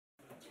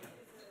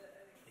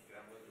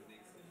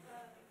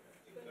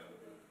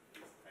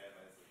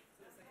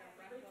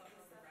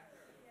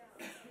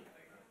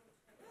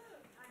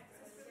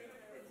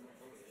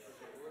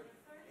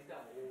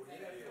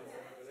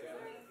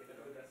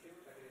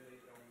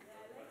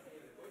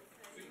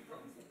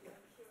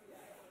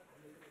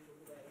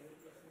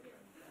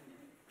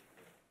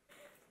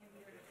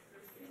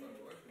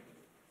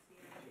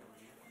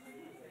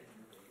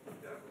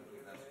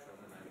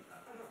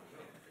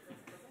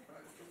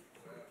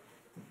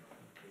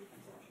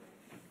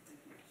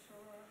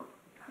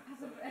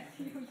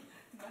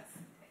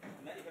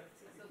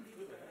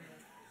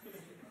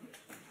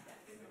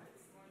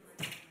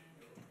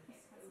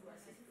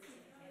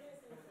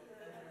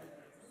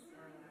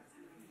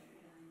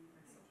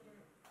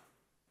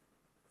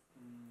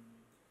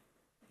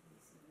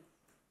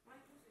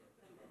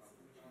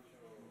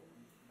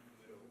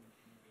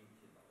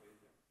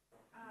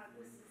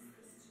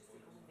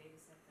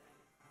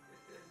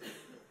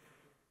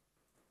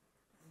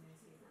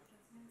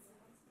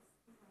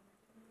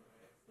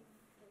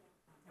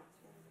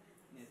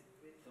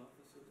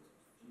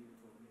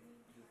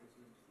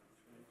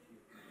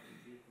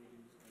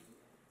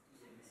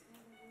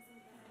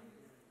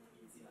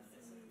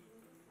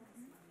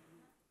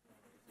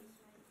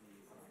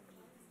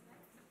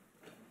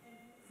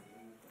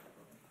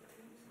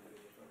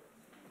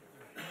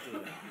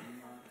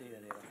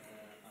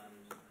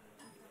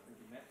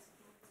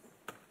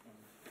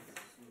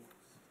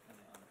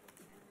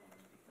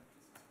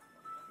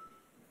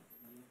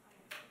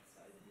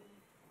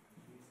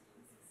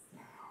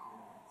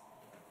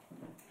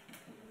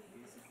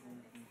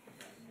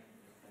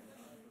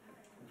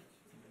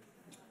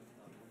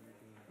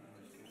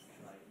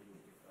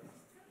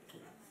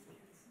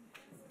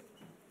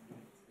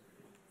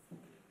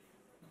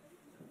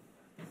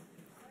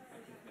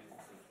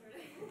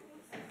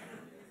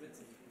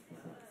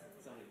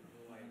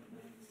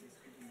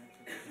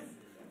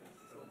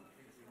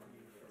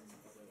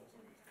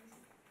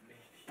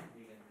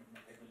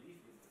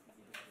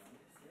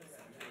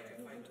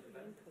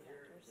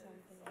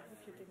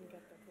you didn't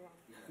get that wrong.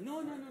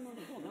 No,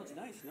 it's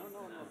nice. No.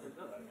 There's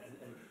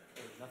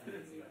nothing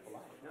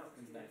allowed. No,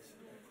 it's nice.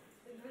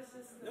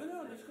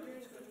 No, that's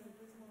good. It's good.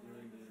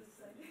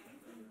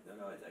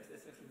 No,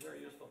 it's actually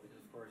very useful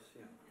because, of course,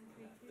 you're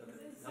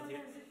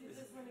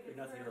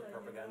not here for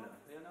propaganda.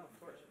 Yeah, no, of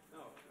course.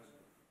 No.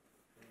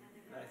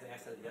 I think I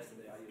said it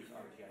yesterday. I use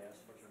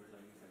ArcGIS for some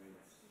things. I mean,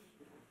 it's,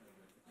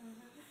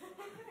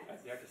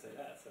 you have to say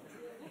that. So.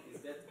 Is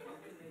that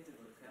calculated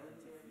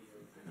locality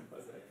field?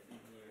 What's that?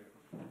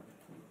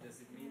 Does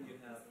it mean you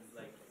have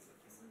like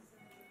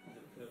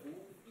the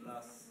U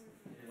plus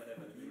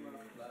whatever Lima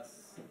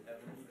plus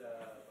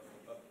Avenida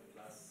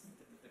plus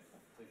so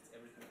it's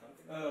everything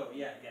calculated? Oh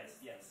yeah,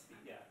 yes, yeah,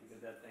 because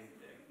that thing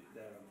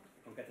the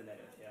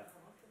concatenated, yeah,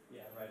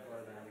 right.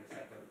 Rather than having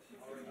separate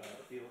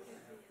fields,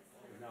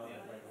 there's now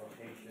like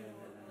location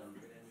and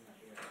then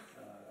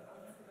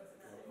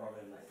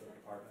province or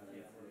department of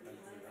the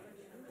country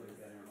put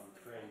together in one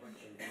string. And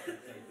you can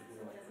say to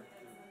do like.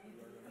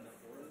 And the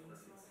four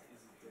links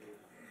is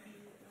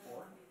The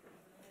four?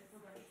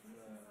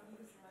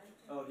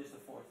 Oh, just the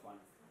fourth one.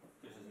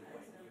 This is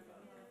important.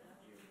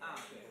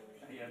 okay.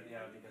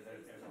 Yeah, because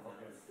there's a whole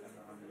list of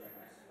 100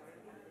 records.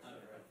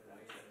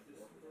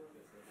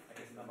 I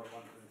guess number 1, 2,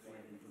 and 3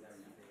 into there.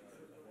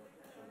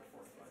 So the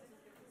fourth one.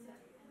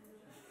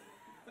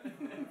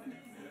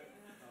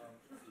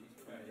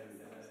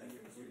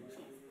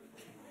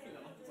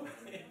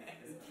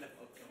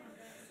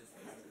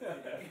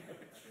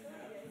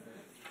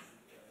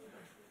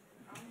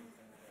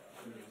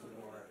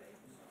 More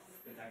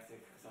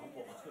didactic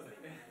example.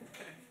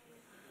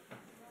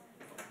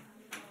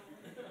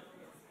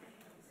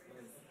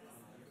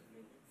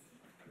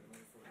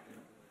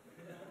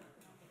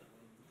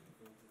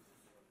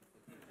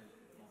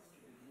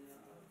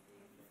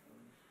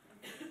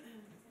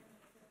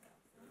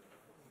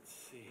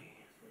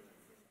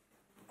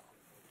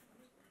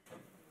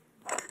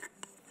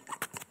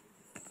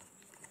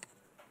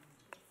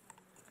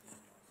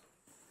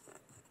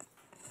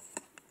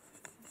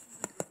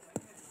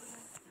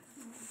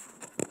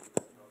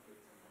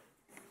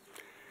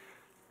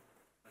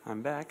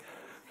 I'm back.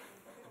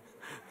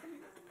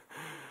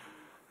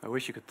 I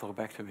wish you could talk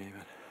back to me,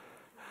 but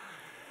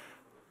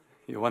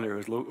you wonder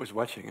who was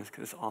watching.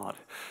 It's odd.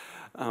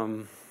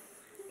 I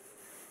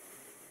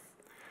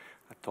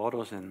thought it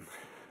was in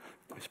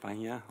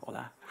España.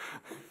 Hola.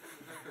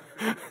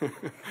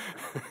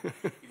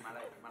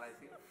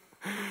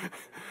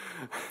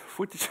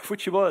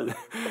 Futebol.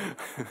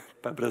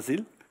 Pas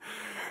Brazil.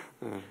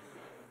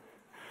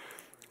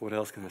 What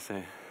else can I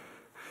say?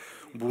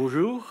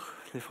 Bonjour,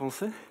 les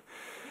Français.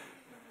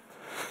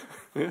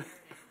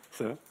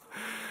 So,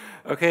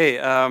 okay.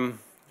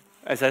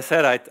 As I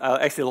said, I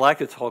actually like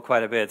to talk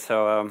quite a bit.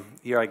 So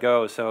here I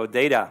go. So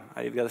data.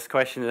 I've got this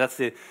question.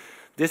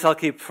 This I'll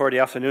keep for the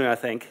afternoon, I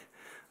think.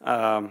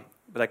 But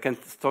I can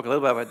talk a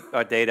little bit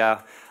about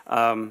data.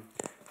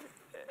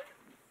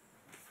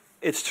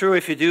 It's true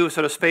if you do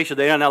sort of spatial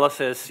data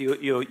analysis,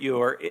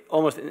 you are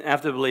almost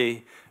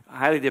inevitably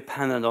highly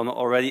dependent on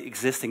already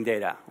existing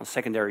data, on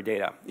secondary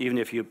data, even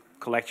if you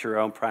collect your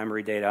own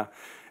primary data.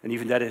 And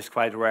even that is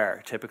quite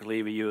rare.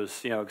 Typically, we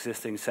use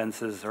existing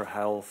census or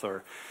health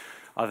or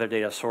other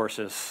data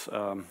sources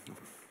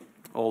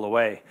all the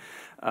way.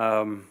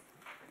 And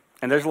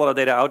there's a lot of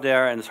data out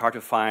there, and it's hard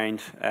to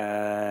find,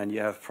 and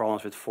you have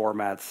problems with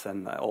formats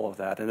and all of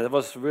that. And it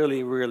was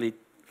really, really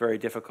very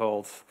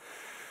difficult,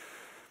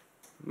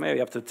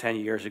 maybe up to 10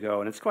 years ago,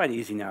 and it's quite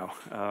easy now,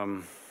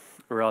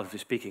 relatively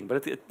speaking.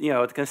 But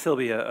it can still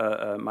be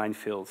a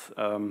minefield.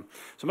 So I'm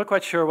not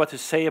quite sure what to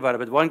say about it,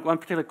 but one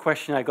particular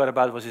question I got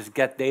about was this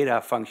get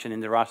data function in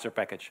the raster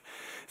package.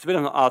 It's a bit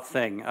of an odd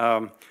thing.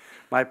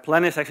 My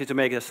plan is actually to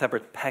make it a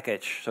separate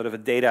package, sort of a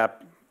data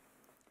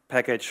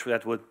package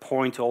that would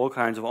point to all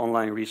kinds of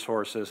online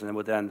resources and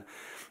would then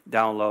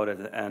download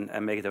it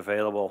and make it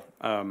available.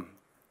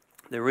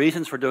 The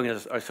reasons for doing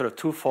it are sort of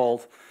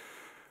twofold.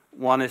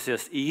 One is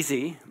just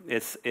easy.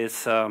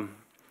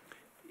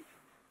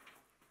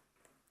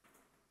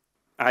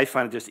 I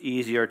find it just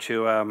easier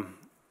to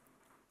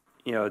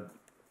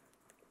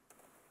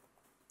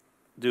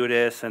do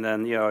this, and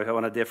then if I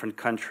want a different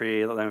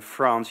country than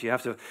France, you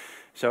have to.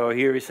 So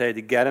here we say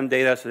the get them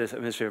data, so there's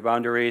administrative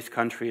boundaries.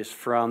 Country is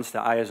France, the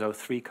ISO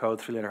 3 code,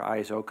 3-letter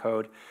ISO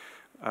code.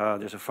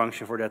 There's a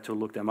function for that to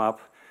look them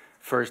up.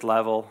 First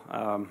level,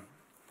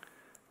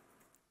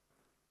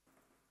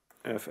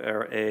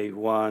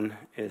 FRA1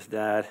 is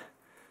that.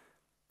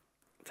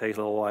 It takes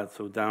a little while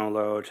to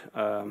download.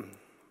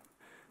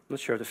 Not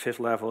sure if the fifth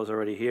level is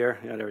already here.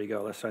 Yeah, there we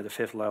go. Let's try the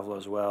fifth level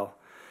as well.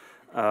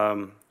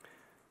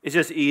 It's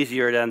just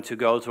easier than to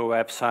go to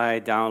a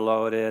website,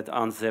 download it,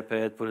 unzip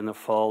it, put it in a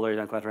folder. I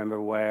don't quite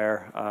remember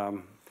where.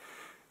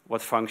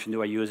 What function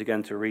do I use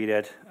again to read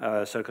it?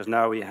 So because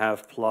now we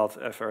have plot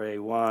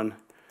FRA1.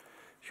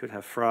 Should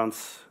have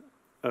France.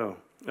 I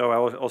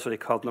also they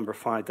called number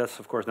 5. That's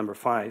of course number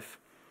 5.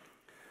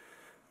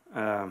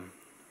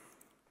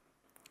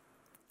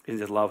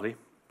 Isn't it lovely?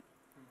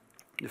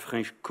 The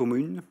French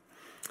commune.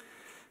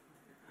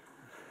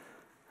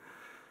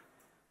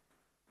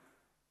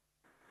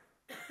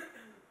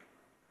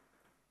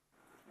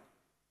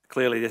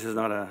 clearly this is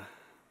not a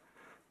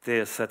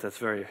data set that's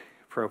very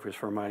appropriate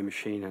for my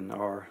machine, and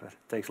or it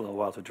takes a little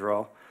while to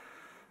draw.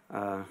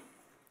 But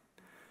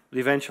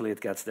eventually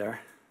it gets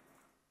there.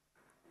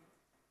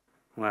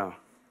 Wow.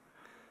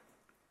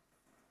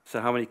 So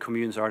how many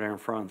communes are there in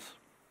France?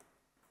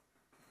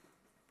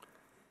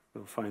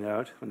 We'll find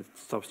out when it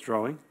stops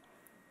drawing.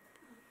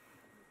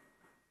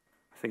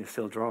 I think it's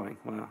still drawing.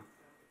 Wow.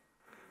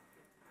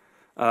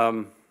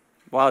 I'm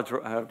not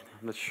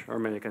sure.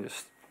 Maybe I can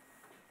just.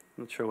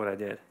 I'm not sure what I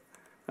did.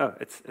 Oh,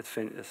 it's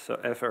finished. So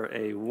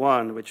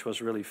FRA1, which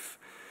was really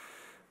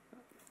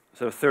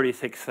so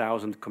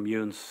 36,000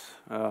 communes,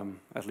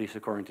 at least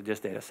according to this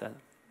data set.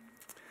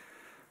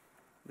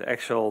 The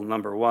actual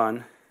number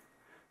 1.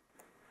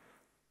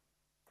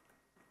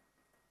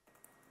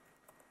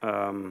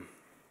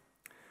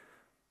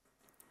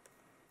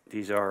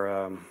 These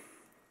are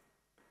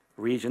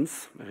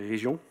regions,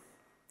 region.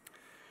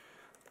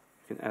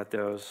 You can add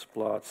those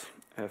plots,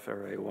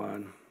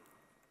 FRA1.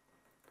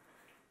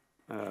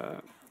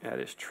 That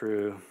is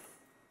true.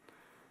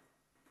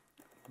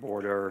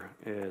 Border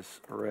is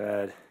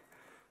red.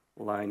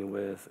 Line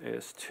width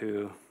is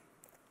 2.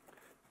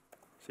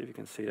 See if you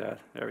can see that.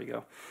 There we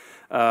go.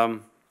 So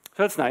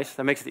that's nice.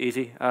 That makes it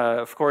easy.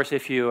 Of course,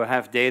 if you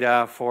have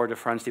data for the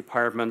French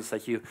departments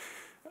that you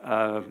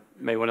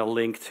may want to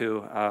link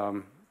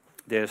to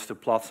this to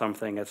plot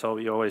something,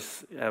 you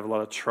always have a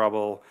lot of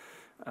trouble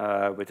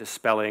with the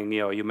spelling.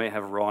 You may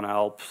have Ron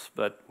Alps,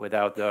 but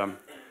without the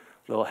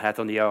little hat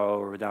on the O,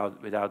 or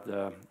without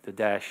the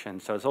dash,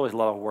 and so it's always a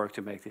lot of work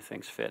to make these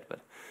things fit.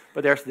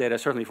 But there's the data.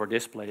 Certainly for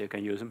display, you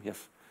can use them.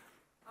 Yes.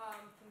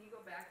 Can you go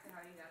back to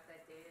how you got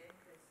that data?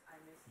 Because I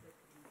missed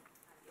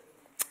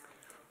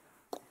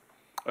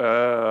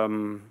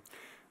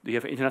it. Do you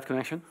have an internet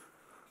connection?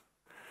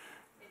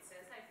 It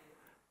says I do.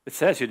 It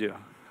says you do.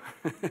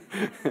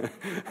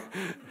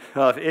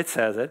 Well, if it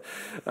says it,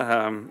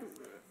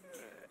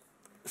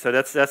 so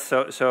that's so.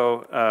 It just says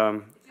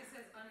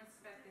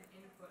unexpected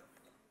input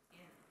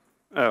in.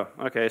 Oh,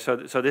 okay. So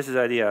this is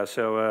the idea.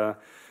 So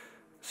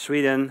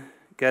Sweden,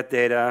 get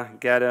data,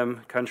 get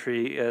them.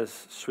 Country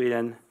is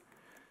Sweden.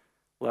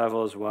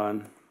 Level is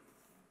 1.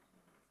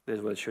 This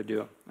is what it should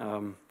do.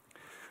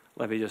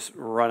 Let me just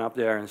run up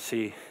there and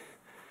see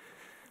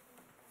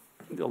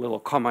the little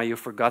comma you've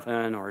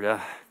forgotten, or the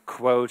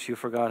quote you've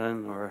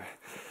forgotten, or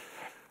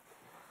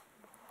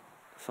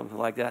something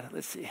like that.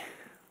 Let's see.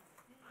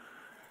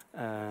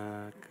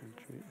 Country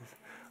is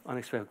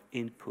unexpected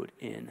input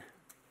in.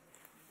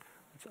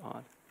 That's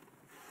odd.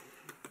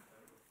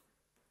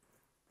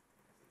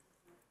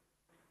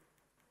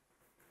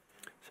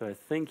 So I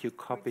think you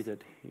copied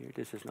it here.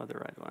 This is not the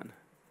right one.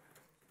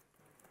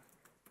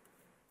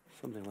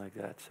 Something like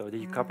that. So did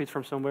you copy it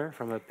from somewhere,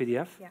 from a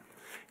PDF? Yeah.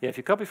 Yeah, if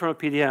you copy from a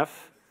PDF,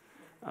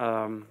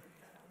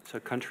 so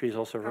country is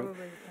also wrong.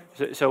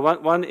 Probably. So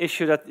one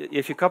issue that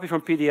if you copy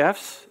from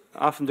PDFs,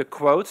 often the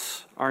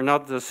quotes are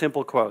not the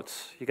simple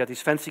quotes. You get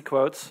these fancy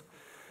quotes,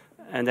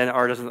 and then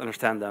R doesn't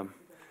understand them.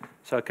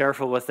 So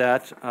careful with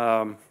that.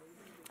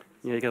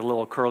 You get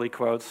little curly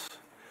quotes.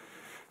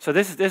 So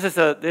this is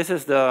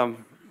the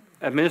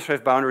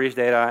administrative boundaries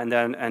data, and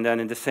then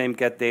in the same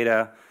get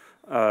data,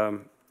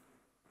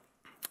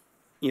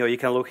 you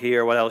can look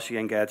here. What else you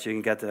can get? You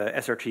can get the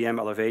SRTM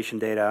elevation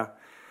data,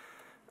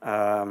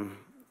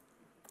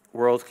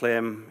 world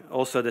clim.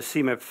 Also, the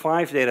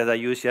CMAP5 data that I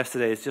used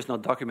yesterday is just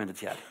not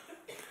documented yet.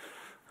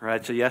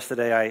 Right. So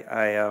yesterday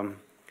I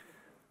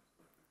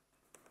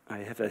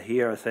have that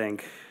here. I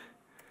think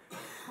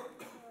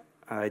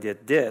I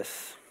did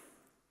this.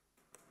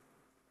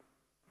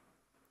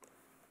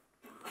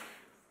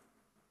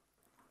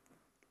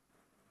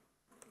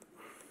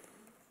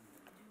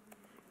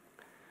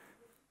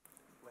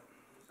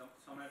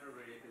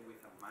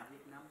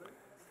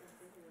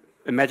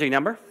 A magic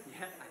number?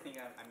 Yeah, I think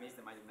I missed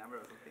the magic number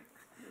or something.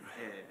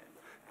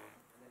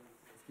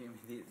 Give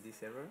me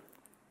this error.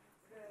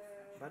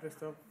 Battery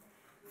stop.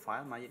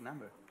 File magic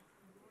number.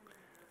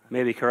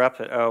 Maybe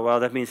corrupted. Oh, well,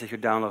 that means that your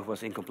download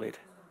was incomplete.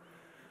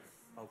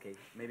 Okay,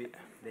 maybe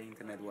the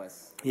internet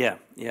was. Yeah,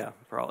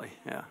 probably,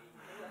 yeah.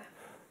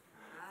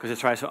 Because it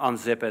tries to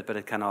unzip it, but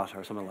it cannot,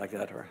 or something like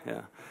that, or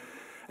yeah.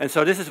 And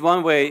so this is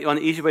one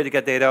easy way to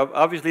get data.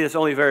 Obviously, there's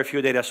only very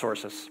few data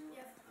sources.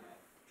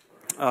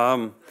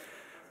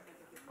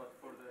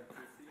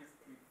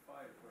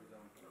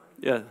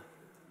 Yeah.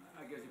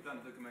 I guess you plan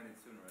to document it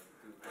sooner, right?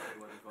 To say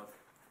what it was.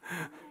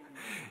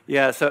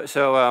 Yeah.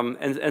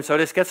 So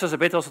this gets us a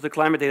bit also to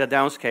climate data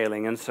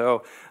downscaling, and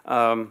so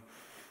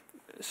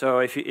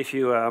if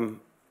you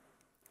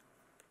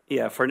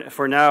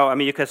for now, I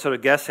mean, you can sort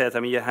of guess it.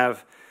 I mean, you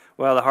have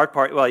the hard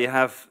part. Well, you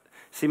have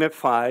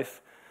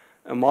CMAP5,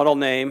 a model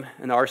name,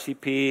 an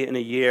RCP, and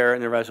a year,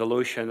 and a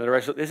resolution.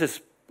 This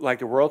is like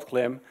the world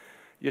clim.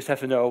 You just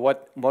have to know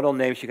what model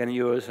names you can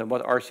use and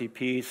what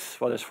RCPs,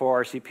 what is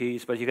 4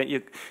 RCPs. But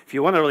if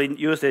you want to really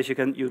use this, you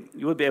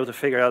would be able to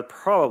figure it out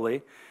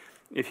probably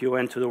if you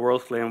went to the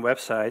World Clim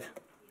website,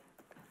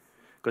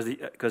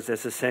 because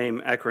there's the same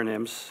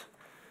acronyms.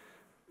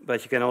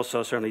 But you can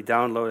also certainly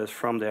download it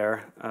from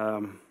there.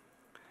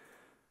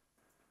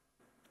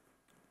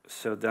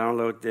 So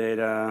download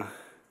data,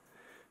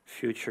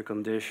 future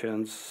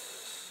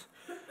conditions.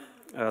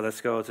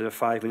 Let's go to the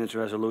 5 minutes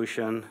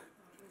resolution.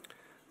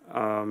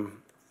 And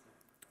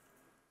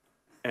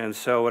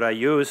so what I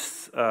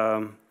used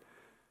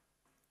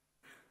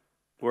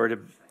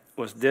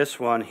was this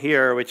one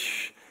here,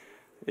 which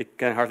you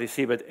can hardly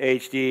see, but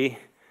HD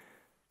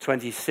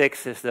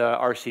 26 is the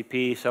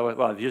RCP. So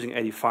well, I was using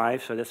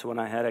 85, so that's the one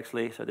I had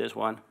actually. So this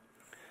one,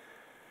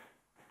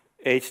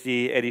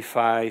 HD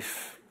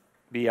 85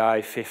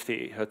 BI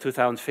 50, so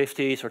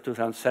 2050s or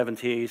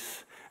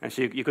 2070s, and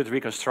so you could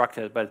reconstruct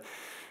it, but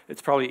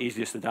it's probably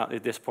easiest to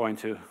at this point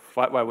to,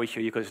 why would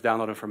you could just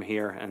download them from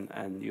here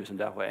and use them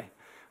that way.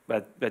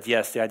 But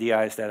yes, the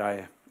idea is that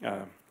I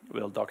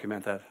will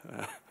document that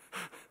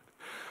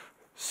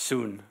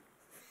soon.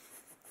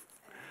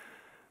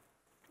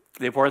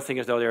 The important thing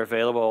is though they're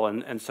available,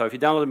 and so if you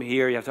download them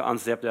here, you have to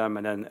unzip them,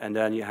 and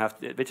then you have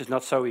to, which is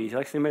not so easy.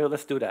 Actually, maybe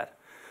let's do that.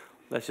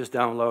 Let's just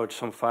download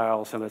some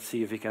files and let's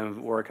see if we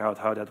can work out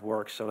how that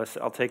works. So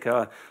I'll take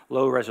a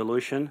low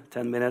resolution,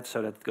 10 minutes,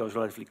 so that goes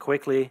relatively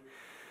quickly.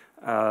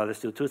 Let's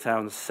do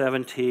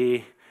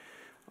 2070.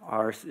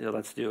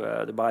 Let's do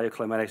the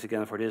bioclimatics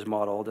again for this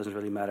model. Doesn't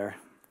really matter.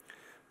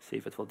 See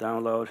if it will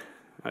download.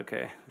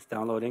 Okay, it's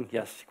downloading.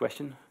 Yes,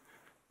 question?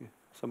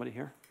 Somebody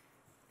here?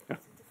 Yeah.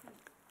 It's a different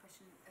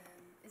question.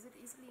 Is it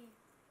easily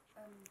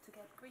to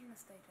get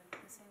greenness data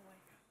the same way?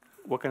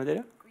 What kind of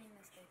data?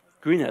 Greenness data.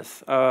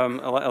 Greenness,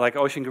 like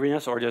ocean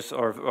greenness or just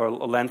or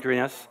land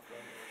greenness?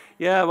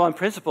 Yeah, well, in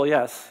principle,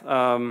 yes.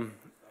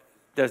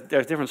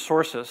 There's different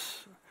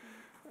sources.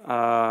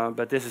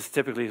 But this is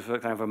typically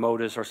kind of a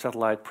MODIS or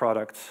satellite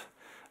product.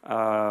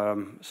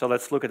 So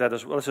let's look at that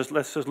as well.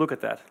 Let's just look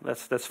at that.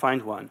 Let's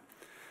find one.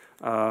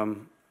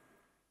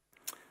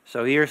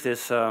 So here's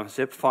this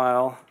zip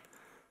file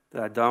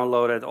that I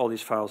downloaded. All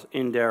these files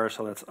in there.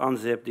 So let's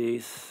unzip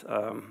these.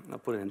 I'll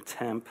put it in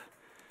temp.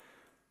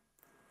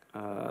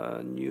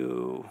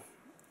 New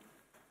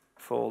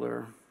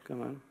folder.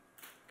 Come on.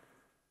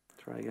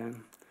 Try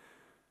again.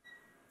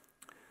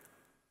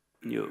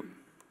 New.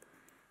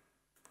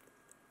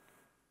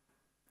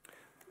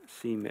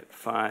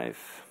 CMIP5.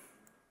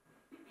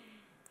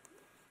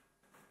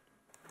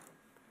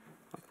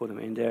 I'll put them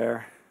in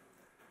there.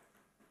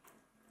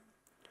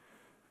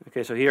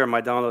 Okay, so here are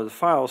my downloaded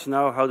files.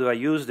 Now, how do I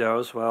use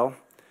those? Well,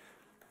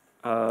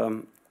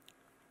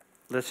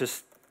 let's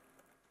just,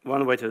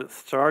 one way to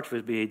start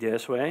would be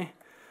this way.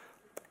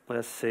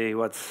 Let's see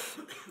what's,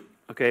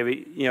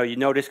 okay, you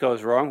know this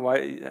goes wrong.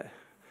 Why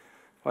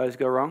does it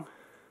go wrong?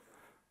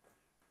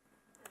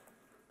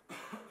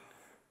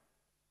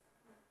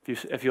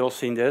 If you've all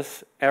seen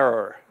this,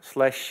 error,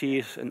 /c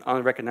is an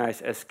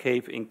unrecognized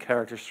escape in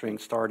character string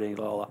starting,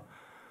 la.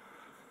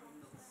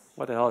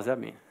 What the hell does that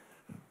mean?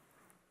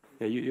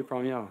 Yeah, you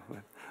probably know.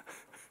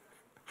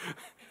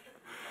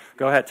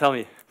 Go ahead, tell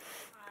me.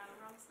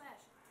 Wrong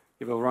slash.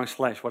 You have a wrong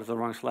slash. What is the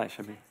wrong slash?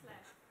 I mean.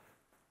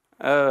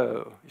 Slash.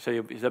 Oh, so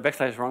the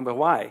backslash is wrong, but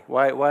why?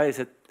 Why is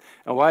it?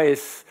 And why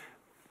is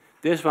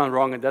this one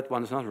wrong and that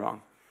one is not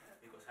wrong?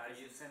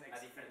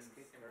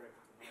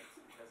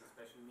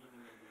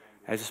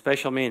 Has a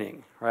special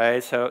meaning,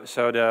 right? So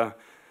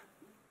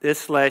this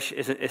slash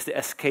is the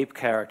escape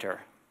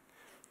character.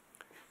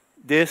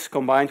 This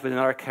combined with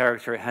another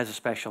character has a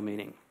special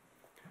meaning.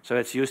 So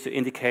it's used to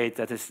indicate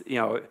that it's,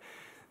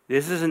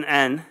 this is an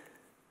N,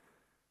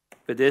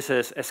 but this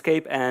is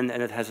escape N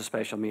and it has a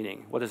special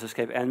meaning. What does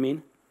escape N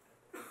mean?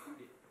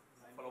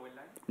 Following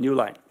line? New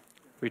line.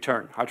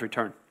 Return. Hard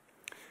return.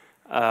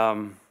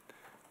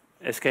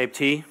 Escape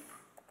T.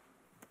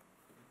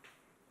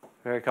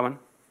 Very common.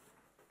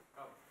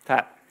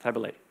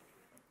 Tabulate.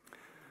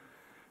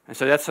 And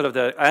so that's sort of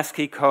the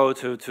ASCII code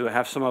to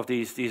have some of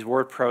these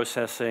word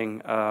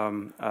processing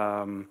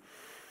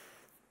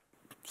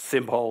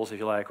symbols, if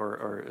you like,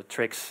 or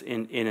tricks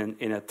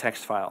in a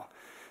text file.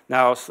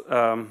 Now,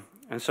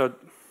 and so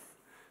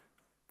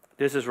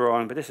this is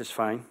wrong, but this is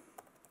fine.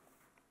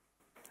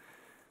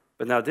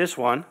 But now this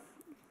one,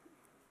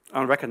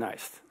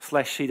 unrecognized.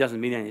 /c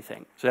doesn't mean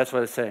anything. So that's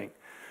what it's saying.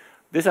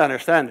 This I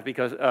understand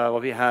because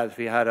what we had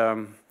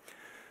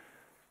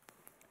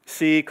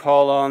C :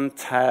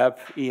 tab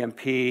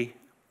EMP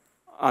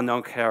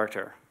unknown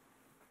character.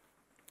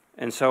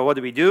 And so what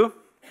do we do?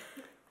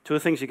 Two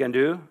things you can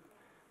do.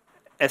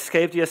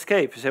 Escape the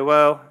escape. You say,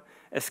 well,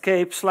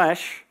 escape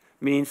slash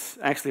means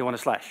actually you want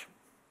to slash.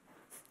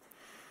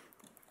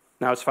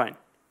 Now it's fine.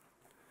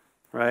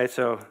 Right?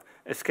 So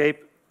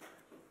escape.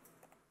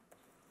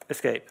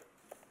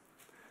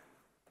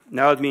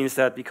 Now it means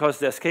that because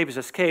the escape is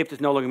escaped,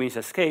 it no longer means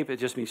escape, it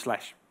just means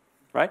slash.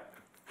 Right?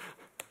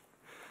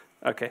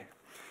 Okay.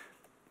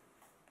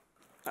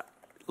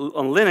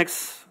 On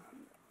Linux,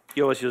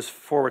 you always use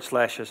forward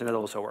slashes, and it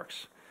also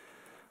works.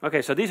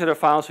 Okay, so these are the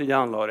files we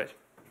downloaded.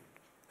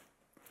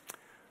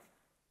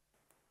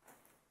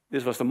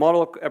 This was the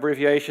model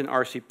abbreviation,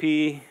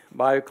 RCP,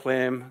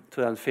 bioclim,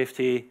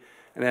 2050,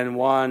 and then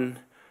one,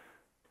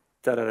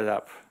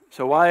 da-da-da-da.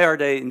 So why are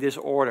they in this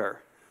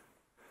order?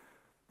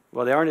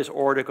 Well, they are in this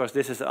order because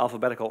this is the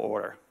alphabetical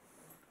order.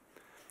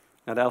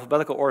 Now the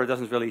alphabetical order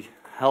doesn't really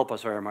help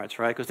us very much,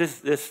 right?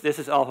 Because this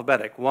is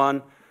alphabetic.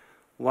 1,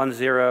 1,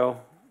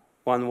 0,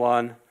 1,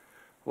 1,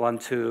 1,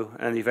 2,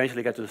 and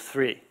eventually get to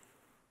 3.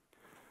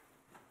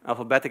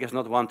 Alphabetic is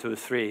not 1, 2,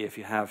 3 if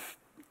you have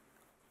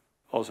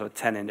also a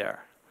 10 in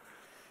there.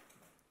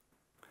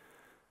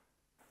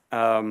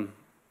 And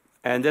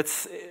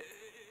that's,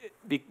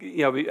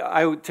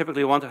 I would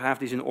typically want to have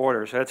these in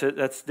order. So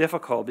that's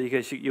difficult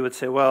because you would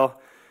say,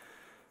 well,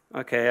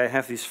 okay, I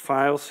have these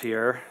files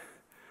here.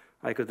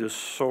 I could do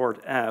sort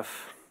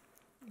F,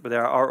 but they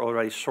are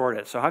already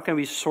sorted. So how can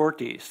we sort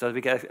these so that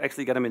we can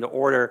actually get them in the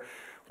order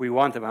we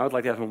want them? I would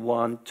like to have them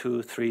 1,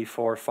 2, 3,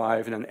 4,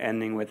 5, and then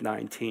ending with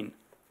 19.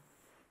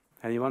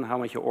 Anyone? How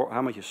much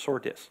you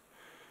sort this?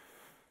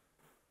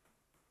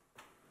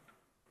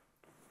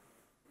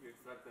 You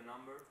extract the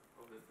number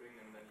of the string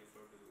and then you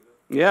sort it with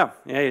it? Yeah,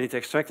 you need to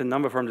extract the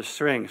number from the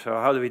string. So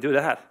how do we do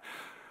that?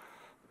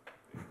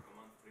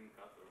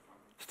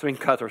 String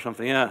cut or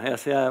something,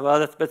 yeah.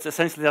 Well, but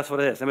essentially that's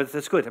what it is. I mean,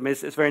 that's good. I mean,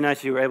 it's very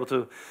nice you were able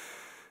to.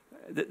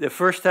 The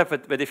first step,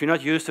 but if you're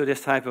not used to this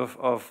type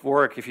of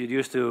work, if you're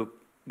used to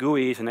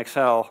GUIs and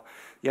Excel,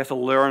 you have to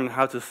learn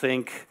how to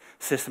think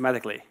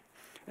systematically.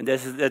 And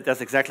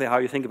that's exactly how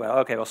you think about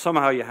it. Okay, well,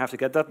 somehow you have to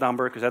get that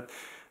number,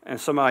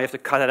 and somehow you have to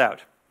cut it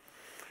out.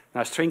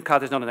 Now, string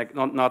cut is not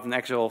an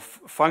actual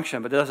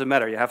function, but it doesn't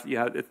matter. You have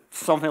it's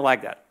something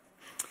like that.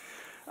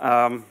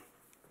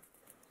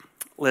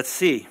 Let's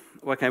see.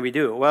 What can we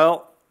do?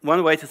 Well,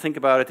 one way to think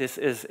about it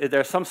is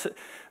there's some.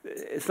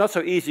 It's not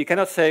so easy. You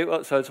cannot say,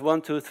 well, so it's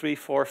 1, 2, 3,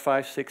 4,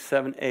 5, 6,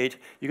 7, 8.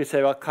 You could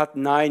say, well, cut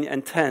 9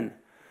 and 10.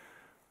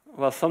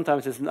 Well,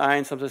 sometimes it's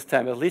 9, sometimes it's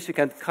 10. But at least you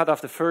can cut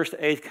off the first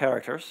 8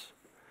 characters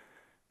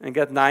and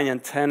get 9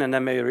 and 10, and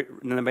then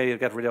maybe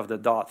get rid of the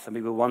dots. That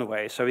may be one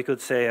way. So we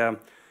could say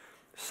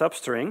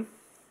substring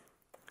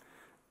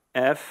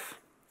F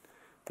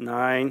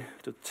 9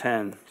 to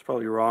 10. It's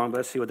probably wrong, but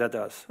let's see what that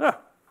does.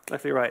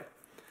 Actually right.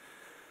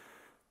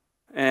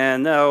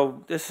 And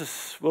now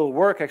this will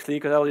work actually,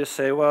 because I'll just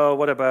say, well,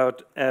 what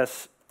about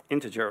S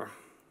integer?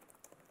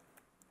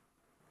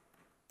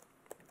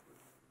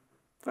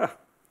 That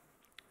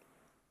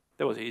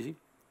was easy.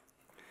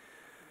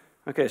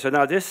 Okay, so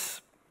now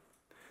this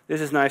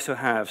is nice to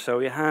have. So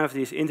we have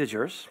these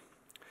integers,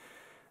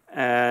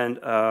 and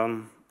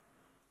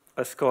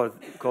let's call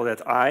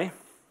that I.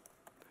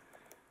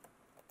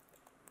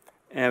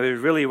 And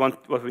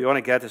what we want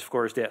to get is, of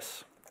course,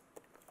 this.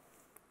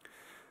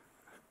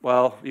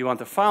 Well, we want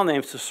the file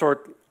names to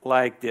sort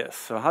like this.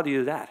 So how do you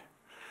do that?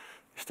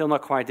 Still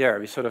not quite there.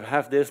 We sort of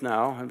have this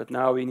now, but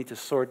now we need to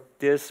sort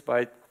this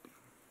by.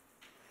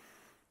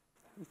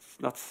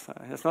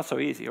 It's not so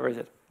easy, or is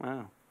it?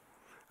 Wow.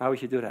 How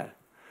would you do that?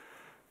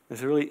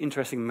 There's a really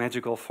interesting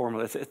magical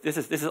formula. This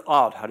is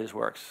odd how this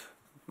works.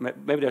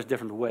 Maybe there's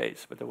different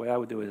ways, but the way I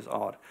would do it is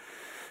odd.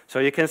 So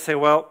you can say,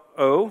 well,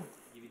 O.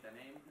 Give it a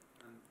name.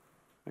 And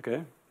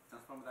okay.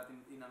 transform that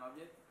in an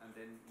object, and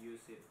then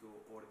use it to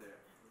order.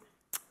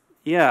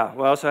 Yeah,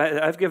 well, so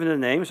I've given it a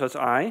name, so it's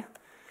I.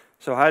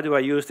 So how do I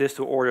use this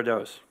to order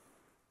those?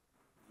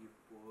 You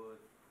put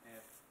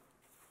F,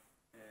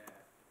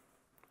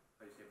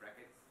 how do you say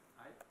brackets,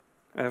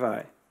 I?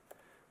 Fi.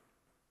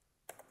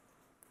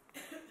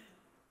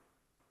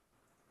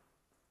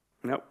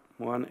 Nope,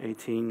 1,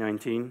 18,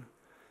 19.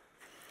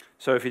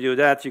 So if you do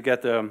that, you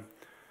get the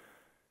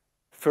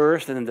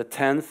first and then the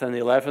 10th and the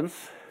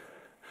 11th.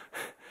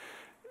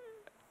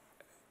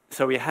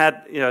 So we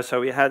had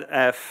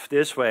F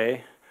this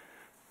way.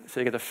 So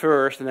you get the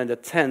first and then the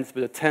 10th,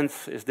 but the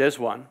 10th is this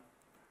one.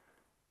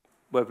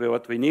 But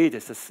what we need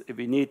is this,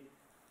 we need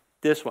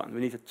this one.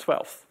 We need the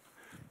 12th.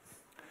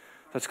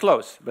 That's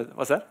close, but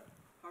what's that?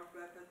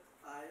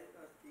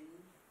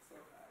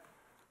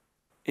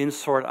 In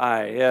sort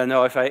I. Yeah,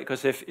 no,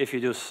 because if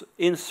you do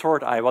in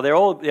sort I, well,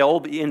 they'll all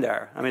be in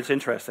there. I mean, it's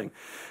interesting.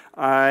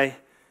 I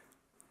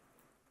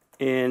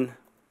in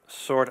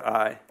sort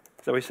I.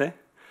 Is that what you say?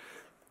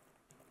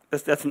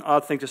 That's an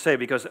odd thing to say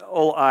because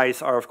all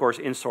i's are, of course,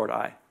 in sort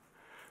I.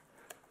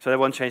 So that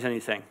won't change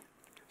anything.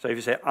 So if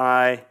you say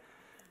I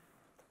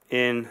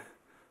in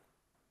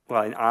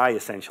I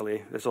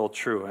essentially, that's all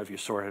true if you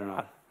sort it or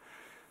not.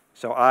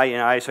 So I in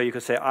I, so you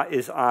could say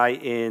is I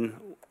in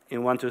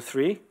 1, 2,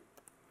 3?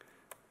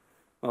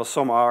 Well,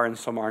 some are and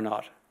some are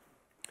not.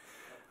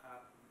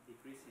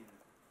 Decreasing.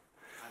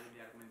 Adding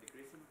the argument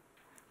decreasing?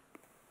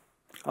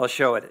 I'll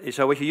show it.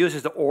 So what you use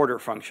is the order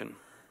function.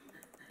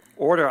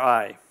 Order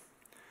I.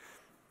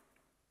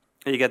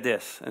 And you get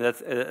this. And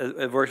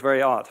it works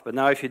very odd. But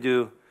now if you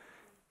do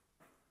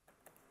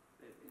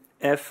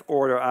F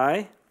order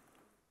I,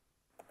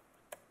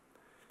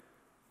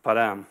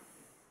 padam.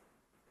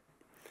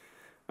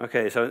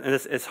 Okay, so and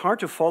it's hard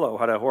to follow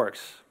how that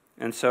works.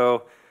 And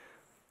so,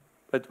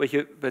 but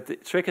the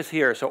trick is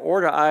here. So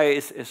order I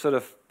is sort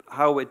of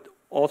how it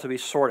ought to be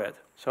sorted.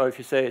 So if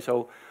you say,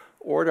 so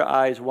order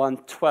I is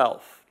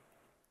 1/12.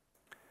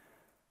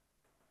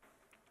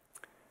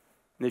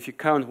 And if you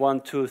count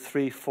 1, 2,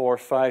 3, 4,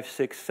 5,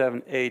 6,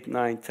 7, 8,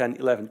 9, 10,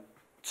 11,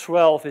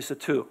 12 is the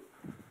 2.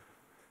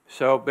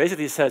 So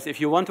basically it says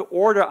if you want to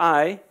order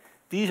I,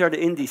 these are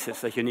the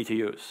indices that you need to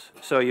use.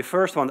 So you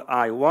first want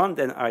I1,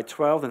 then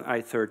I12, then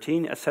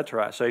I13,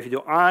 etc. So if you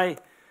do I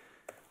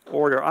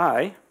order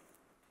I,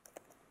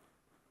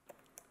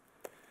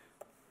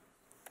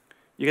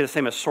 you get the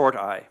same as sort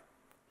I.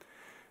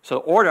 So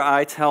order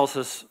I tells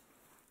us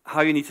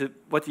how you need to,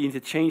 what you need to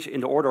change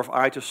in the order of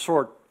I to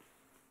sort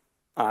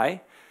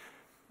I.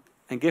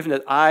 And given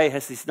that I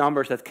has these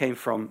numbers that came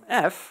from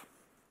F,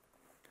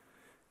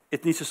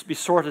 it needs to be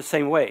sorted the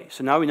same way.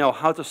 So now we know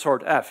how to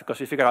sort F,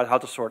 because we figured out how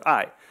to sort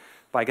I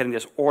by getting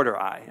this order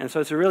I. And so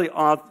it's a really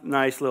odd,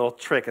 nice little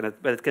trick,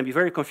 but it can be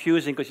very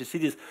confusing because you see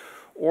these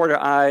order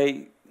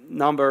I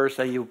numbers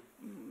and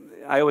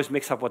I always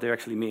mix up what they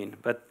actually mean.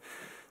 But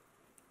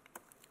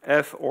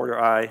F order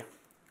I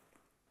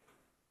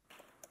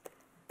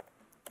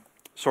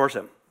sorts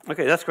them.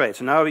 Okay, that's great.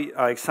 So now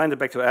I assigned it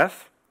back to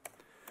F.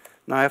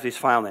 Now I have these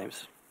file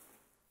names.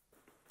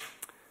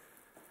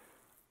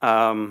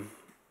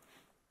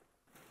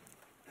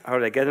 How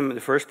did I get them in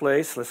the first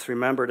place? Let's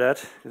remember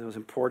that. It was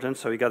important.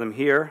 So we got them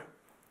here.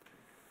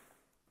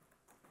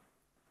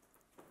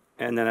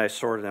 And then I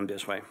sorted them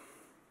this way.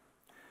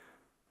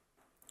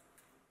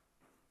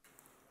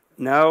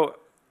 Now,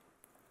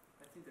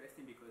 that's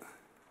interesting because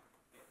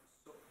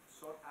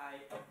sort I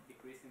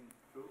decreasing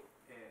through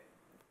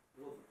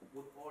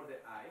would order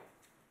I,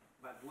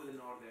 but wouldn't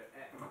order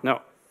F.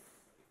 no.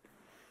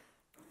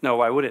 No,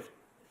 why would it?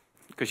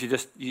 Because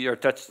you're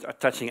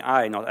touching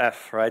I, not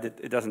F, right?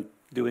 It doesn't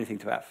do anything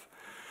to F.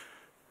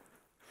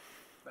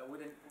 But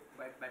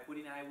by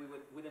putting I,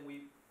 wouldn't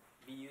we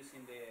be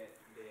using the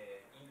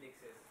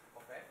indexes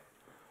of F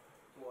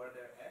to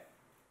order F?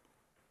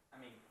 I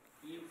mean,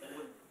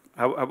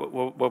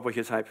 What would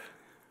you type?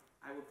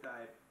 I would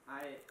type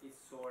I is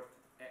sort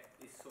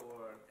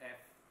F.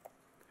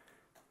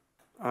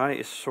 I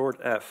is sort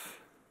F.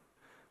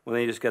 Well,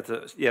 then you just get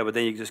but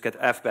then you just get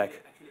F back.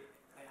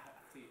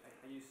 Actually,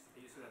 I use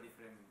a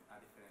different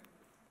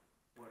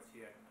words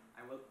here.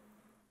 I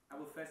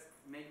will first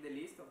make the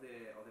list of the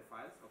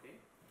files, okay,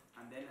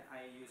 and then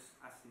I use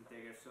as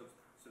integer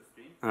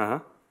substring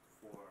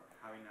for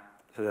having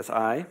a. So that's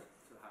I.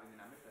 So having the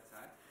numbers, that's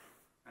I,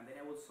 and then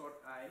I will sort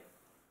I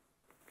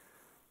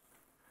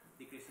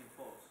decreasing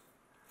false.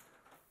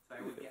 So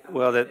I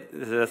will get.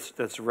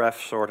 That's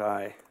ref sort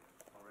I.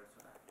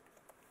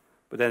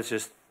 But then it's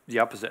just the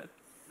opposite.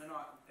 No.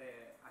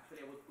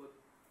 Actually, I would put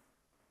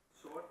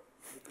sort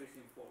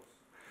decreasing false.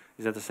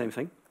 Is that the same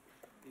thing?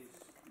 Is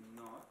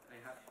not. I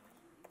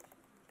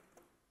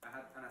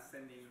had an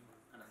ascending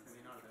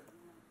order.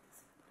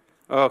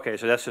 Oh, okay,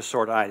 so that's just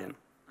sort I then.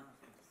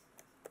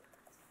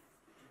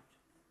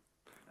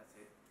 That's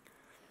it.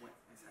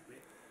 Exactly.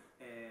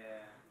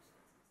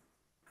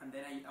 And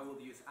then I would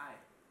use I,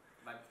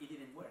 but it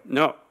didn't work.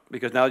 No,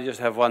 because now you just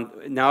have one.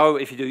 Now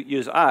if you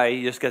use I,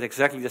 you just get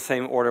exactly the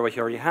same order what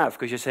you already have,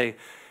 because you say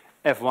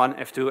F1,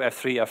 F2,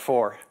 F3,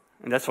 F4,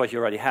 and that's what you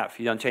already have.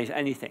 You don't change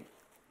anything.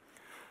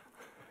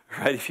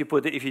 Right? If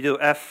you do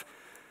F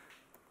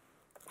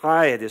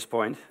I at this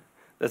point,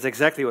 that's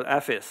exactly what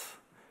F is,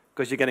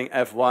 because you're getting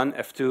F1,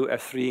 F2,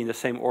 F3 in the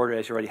same order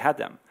as you already had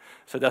them.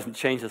 So it doesn't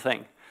change the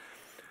thing.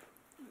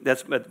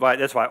 That's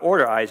why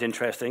order I is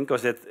interesting,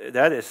 because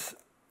that is.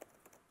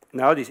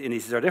 Now these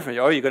indices are different.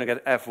 Oh, you're going to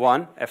get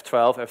F1,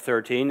 F12,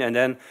 F13, and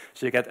then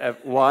so you get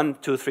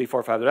F1, 2, 3,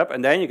 4, 5, up,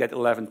 and then you get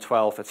 11,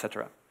 12,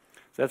 etc.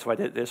 So that's why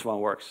this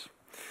one works.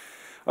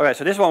 All right,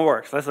 so this one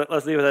works. Let's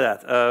leave it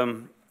at that.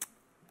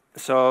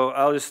 So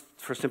I'll just,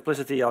 for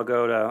simplicity,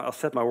 I'll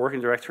set my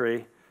working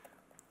directory.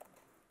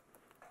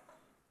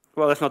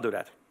 Well, let's not do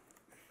that.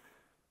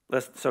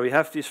 So we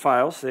have these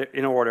files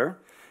in order,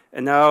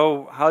 and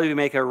now how do we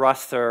make a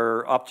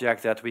raster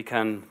object that we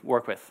can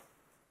work with?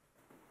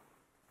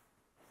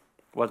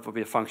 What would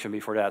be a function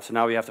before that? So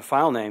now we have the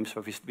file names,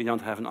 but we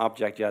don't have an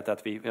object yet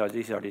that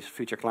these are these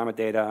future climate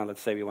data, and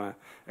let's say we want to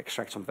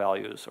extract some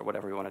values or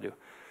whatever we want to do.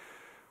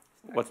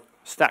 What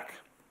stack?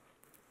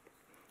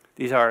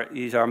 These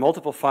are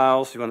multiple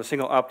files. We want a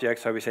single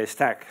object, so we say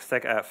stack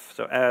F.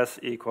 So S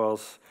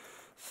equals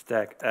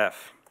stack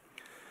F.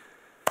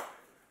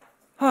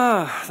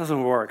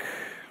 Doesn't work.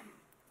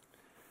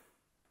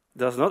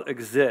 Does not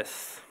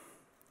exist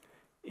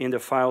in the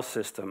file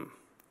system.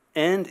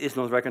 And is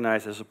not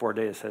recognized as a support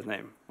dataset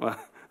name. Well,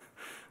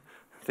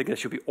 I think that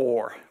should be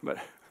or, but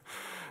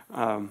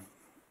well,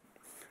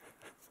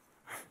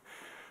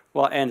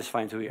 and is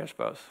fine too, I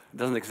suppose. It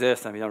doesn't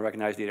exist, and we don't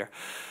recognize it either.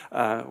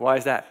 Why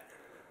is that?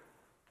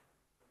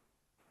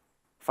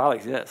 File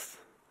exists.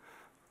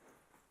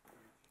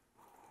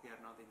 We are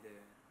not in the.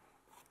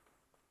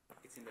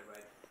 It's in the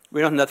right.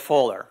 We're not in that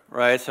folder,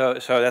 right? So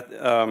that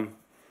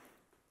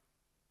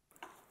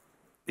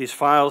these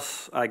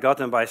files, I got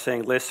them by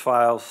saying list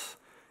files.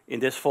 In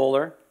this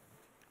folder,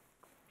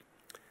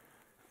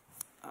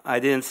 I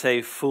didn't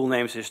say full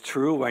names is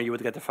true, where you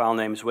would get the file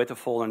names with the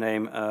folder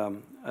name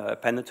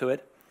appended to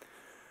it.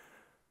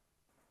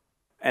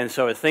 And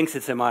so it thinks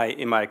it's in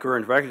my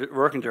current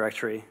working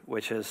directory,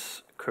 which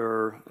is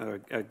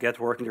get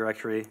working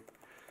directory.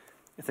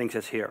 It thinks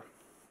it's here.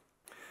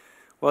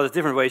 Well, there's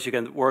different ways you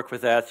can work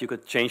with that. You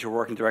could change your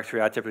working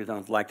directory. I typically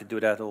don't like to do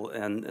that.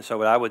 And so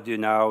what I would do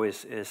now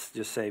is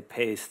just say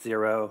paste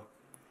 0.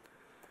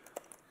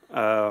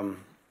 The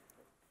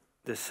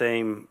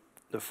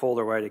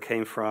folder where it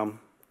came from,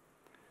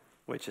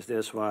 which is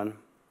this one.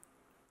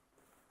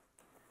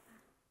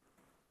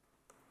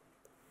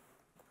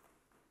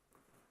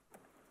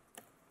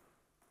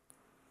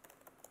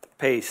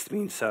 Paste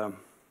means,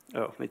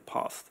 it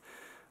paused.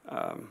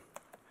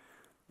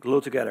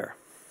 Glue together,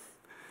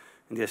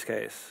 in this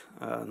case.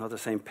 Not the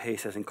same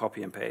paste as in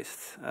copy and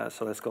paste.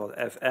 So let's call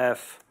it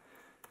FF.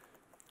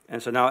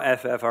 And so now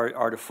FF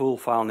are the full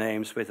file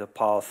names with a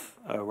path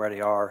where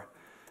they are.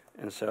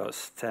 And so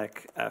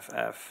stack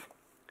FF.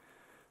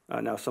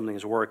 Now something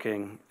is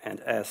working,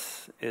 and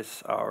S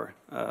is our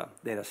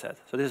data set.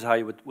 So this is how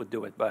you would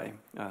do it, by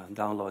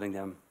downloading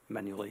them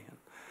manually.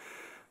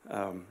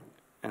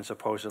 And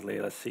supposedly,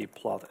 let's see,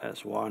 plot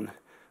S1.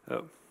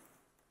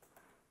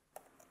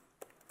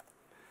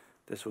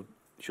 This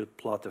should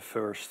plot the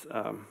first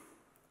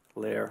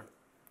layer.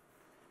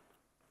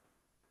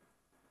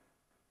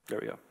 There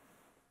we go.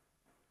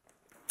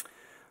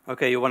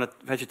 Okay, you want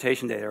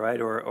vegetation data,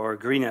 right, or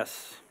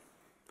greenness.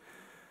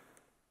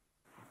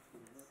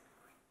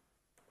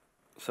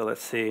 So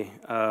let's see,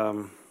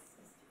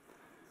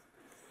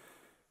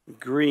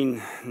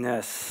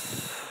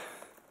 greenness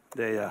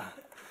data.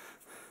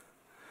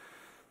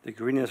 The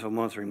greenness of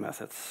monitoring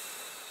methods.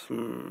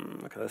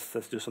 Okay,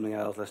 let's do something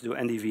else. Let's do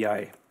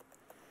NDVI.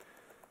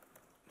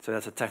 So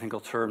that's a technical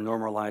term,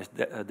 normalized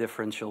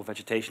differential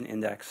vegetation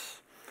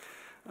index.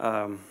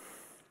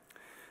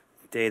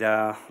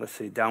 Data, let's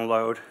see,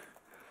 download.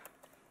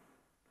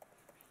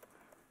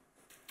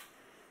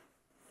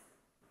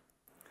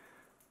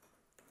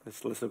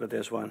 Let's look at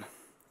this one.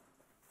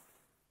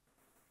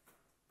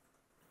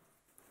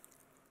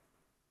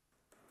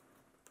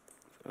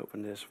 Let's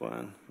open this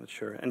one. Not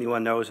sure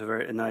anyone knows a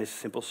very nice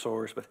simple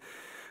source, but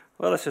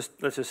well, let's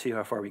just see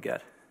how far we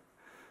get.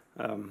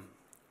 Oh.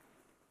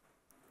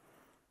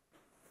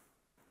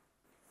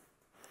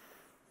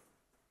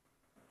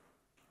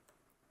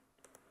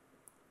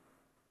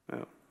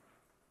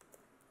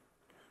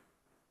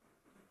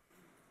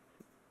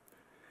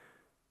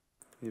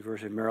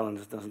 University of Maryland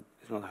is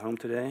not home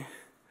today.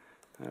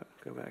 Oh,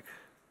 go back.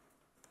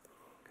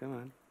 Come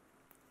on.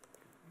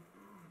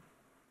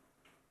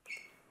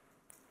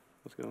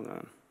 What's going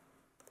on?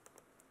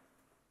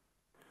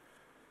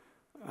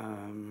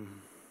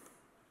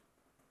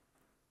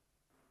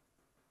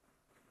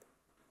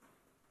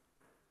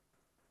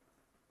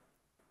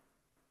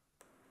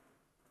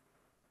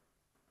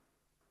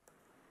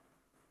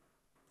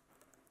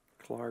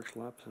 Clark's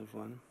Labs is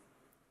one.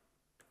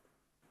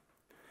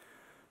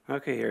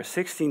 Okay, here,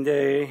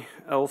 16-day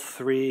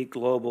L3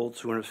 global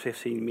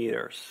 215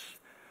 meters.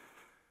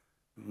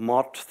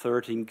 Mod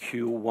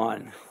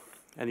 13Q1.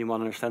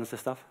 Anyone understands this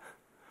stuff?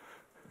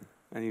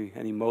 Any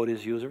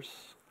Modis users?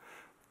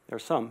 There are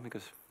some,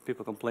 because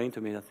people complained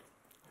to me that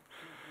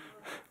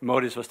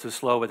Modis was too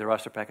slow with the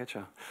raster package.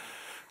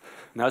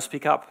 Now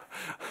speak up.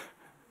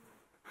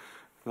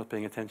 Not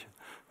paying attention.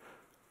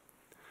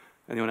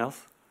 Anyone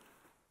else?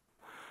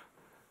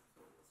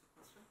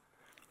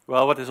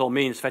 Well, what this all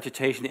means,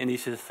 vegetation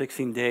indices,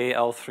 16-day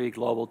L3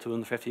 global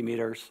 250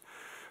 meters,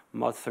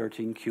 mod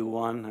 13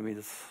 Q1. I mean,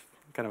 it's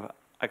kind of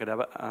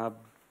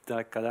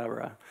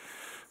acadabra.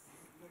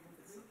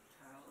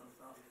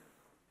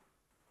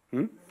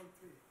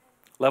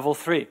 Level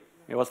 3.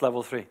 Yeah, what's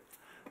level 3? You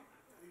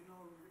know,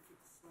 if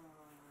it's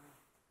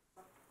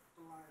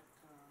like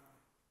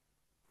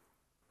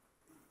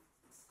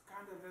it's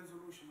kind of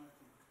resolution, I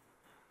think.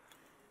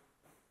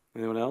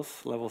 Anyone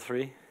else? Level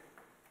 3?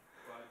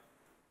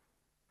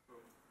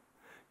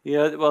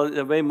 Yeah, well,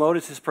 the way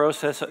Modis is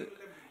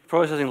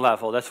processing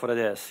level, that's what it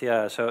is.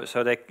 Yeah, so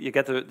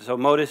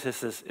Modis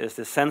is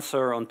the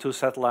sensor on 2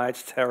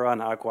 satellites, Terra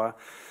and Aqua.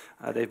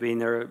 They've been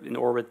there in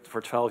orbit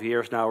for 12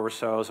 years now or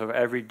so. So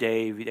every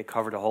day they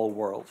cover the whole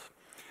world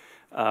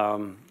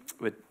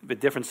with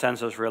different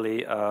sensors,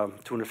 really.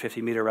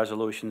 250 meter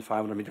resolution,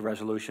 500 meter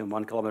resolution,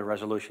 1 kilometer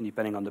resolution,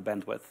 depending on the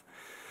bandwidth.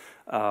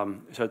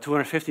 So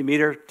 250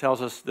 meter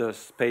tells us the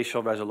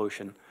spatial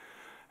resolution.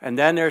 And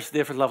then there's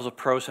different levels of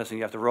processing.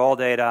 You have the raw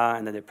data,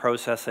 and then they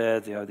process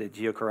it, they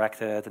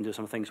geocorrect it, and do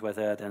some things with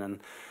it, and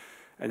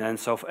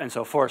so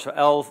forth. So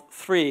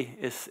L3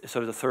 is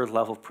sort of the third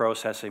level of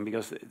processing,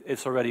 because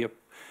it's already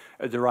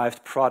a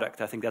derived product.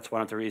 I think that's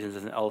one of the reasons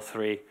in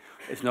L3.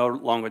 It's no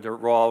longer the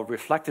raw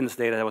reflectance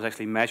data that was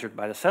actually measured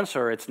by the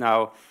sensor. It's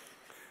now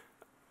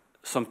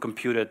some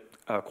computed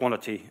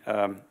quantity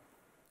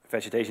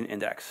vegetation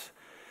index.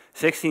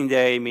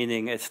 16-day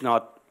meaning it's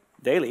not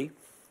daily.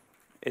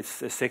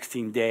 It's a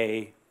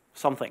 16-day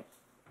something.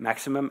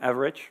 Maximum,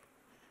 average?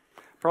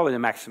 Probably the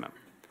maximum.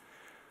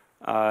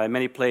 In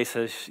many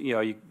places,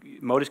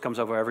 Modis comes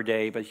over every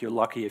day, but you're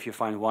lucky if you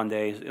find one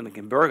day. Like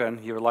in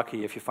Bergen, you're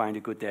lucky if you find a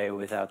good day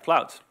without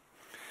clouds.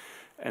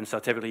 And so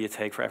typically you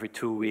take for every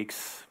 2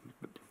 weeks,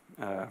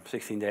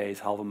 16 days,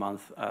 half a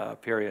month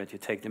period, you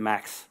take the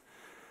max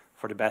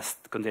for the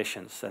best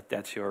conditions.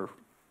 That's your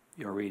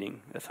you're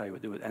reading. That's how you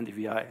would do it,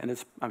 NDVI.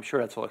 And I'm sure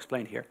that's all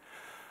explained here.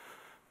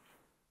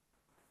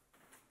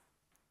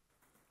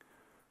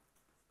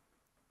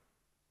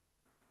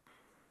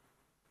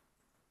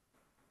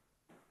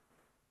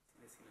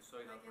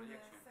 Like in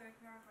the third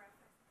paragraph.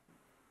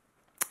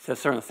 So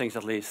certain things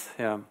at least,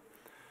 yeah.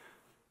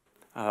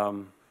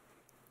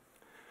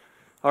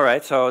 All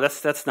right, so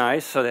that's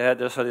nice. So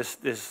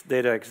this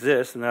data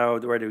exists. Now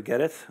where do we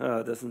get it?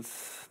 It doesn't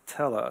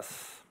tell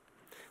us.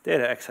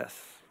 Data access.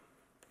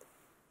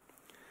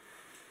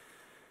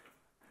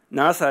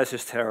 NASA is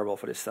just terrible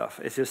for this stuff.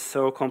 It's just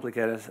so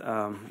complicated.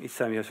 Each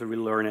time you have to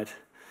relearn it.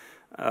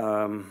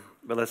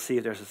 But let's see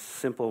if there's a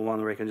simple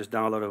one where you can just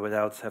download it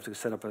without have to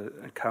set up an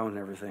account and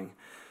everything.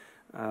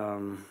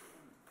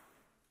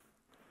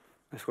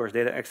 Of course,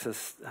 data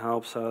access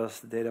helps us.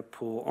 The data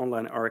pool,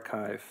 online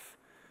archive.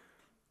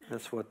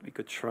 That's what we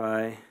could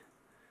try.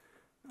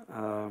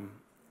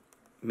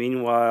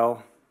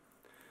 Meanwhile,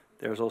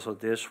 there's also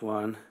this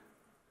one,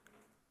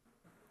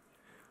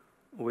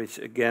 which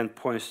again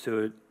points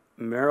to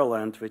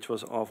Maryland, which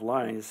was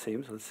offline, it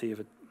seems. Let's see if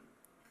it...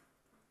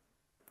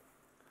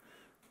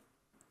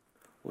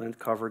 Land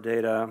cover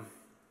data.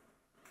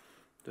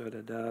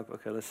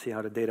 Okay, let's see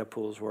how the data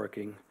pool is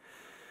working.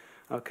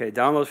 Okay,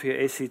 download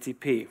via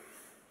HTTP.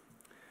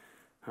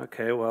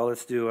 Okay, well,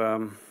 let's do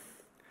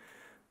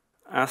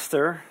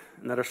Aster,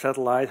 another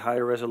satellite,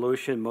 higher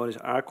resolution, Modus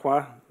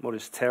Aqua,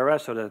 Modus Terra.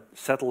 So the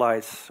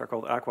satellites are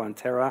called Aqua and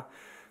Terra.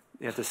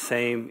 They have the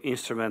same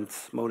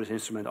instrument, Modus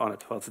instrument on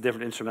it. Well, it's a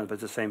different instrument, but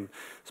it's the same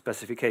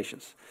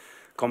specifications.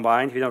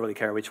 Combined, you don't really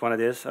care which one it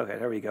is. Okay,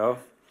 there we go.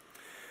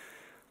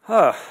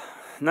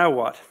 Now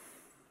what?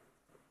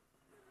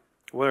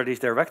 What are these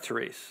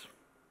directories?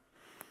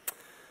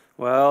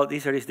 Well,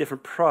 these are these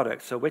different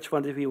products. So which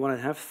one did we want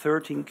to have?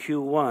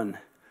 13Q1.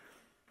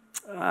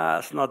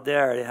 It's not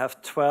there. They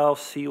have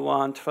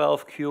 12C1,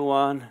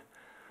 12Q1,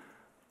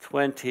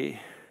 20.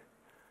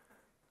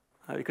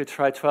 We could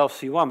try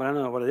 12C1, but I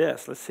don't know what it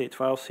is. Let's see,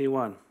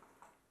 12C1.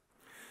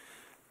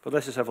 But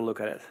let's just have a look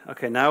at it.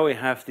 Okay, now we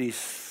have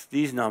these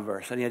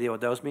numbers. Any idea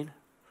what those mean?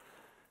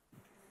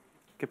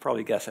 You could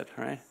probably guess it,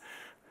 right?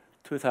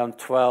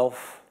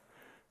 2012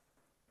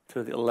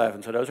 to the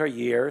 11. So those are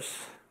years.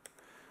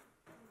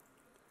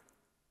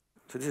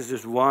 So this is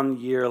just one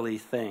yearly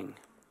thing.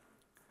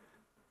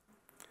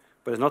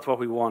 But it's not what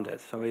we wanted,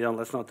 so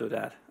let's not do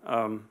that.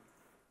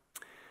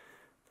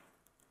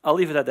 I'll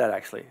leave it at that,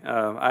 actually.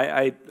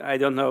 I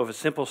don't know of a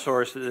simple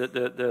source.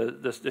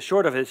 The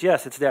short of it is,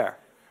 yes, it's there.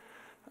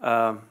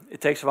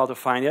 It takes a while to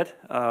find it.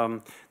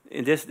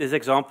 In this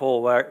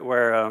example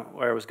where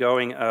I was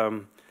going,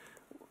 now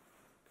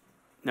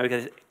we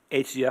get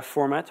HDF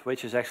format,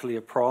 which is actually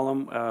a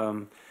problem.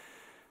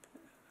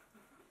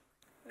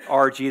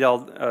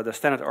 RGDAL, the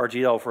standard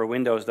RGDAL for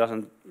Windows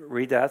doesn't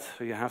read that,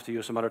 so you have to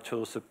use some other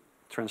tools to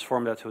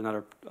transform that to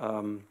another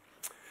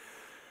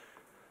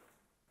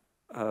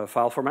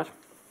file format.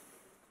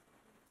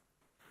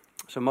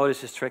 So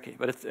Modus is tricky,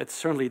 but it's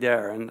certainly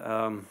there, and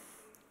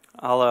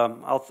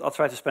I'll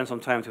try to spend some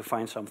time to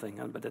find something,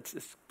 but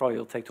it's probably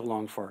will take too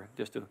long for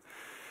just to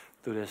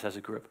do this as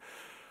a group.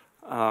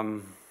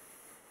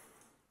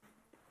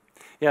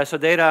 Yeah, so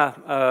data,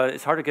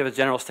 it's hard to give a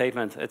general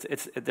statement.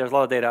 There's a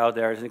lot of data out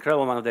there. There's an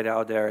incredible amount of data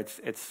out there.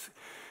 It's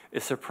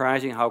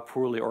surprising how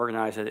poorly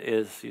organized it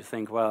is. You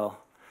think, well,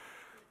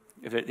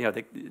 if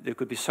there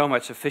could be so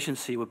much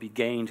efficiency would be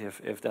gained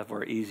if that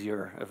were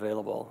easier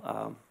available,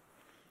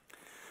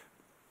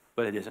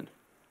 but it isn't. It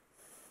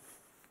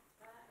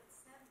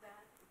said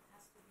that it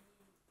has to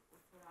be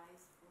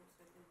authorized for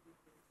certain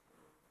people.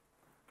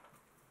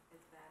 Is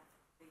that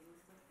they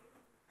use it?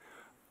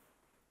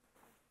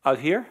 Out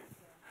here?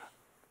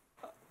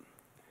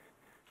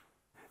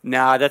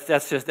 No, that's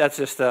just.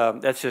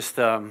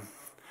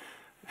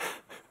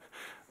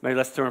 Maybe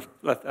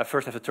I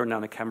first have to turn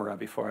down the camera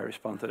before I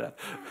respond to that.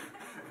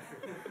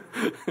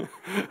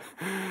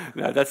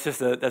 No, that's just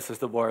the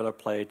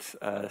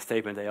boilerplate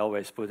statement they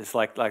always put. It's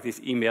like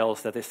these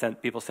emails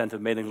that people send to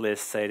mailing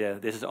lists say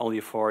that this is only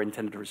for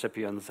intended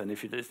recipients, and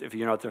if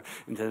you're not the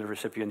intended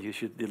recipient, you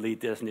should delete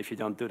this, and if you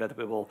don't do that,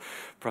 we will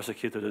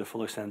prosecute to the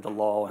full extent the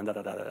law and da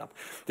da da da.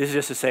 This is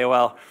just to say,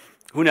 well,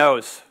 who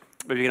knows?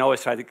 But we can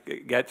always try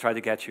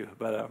to get you.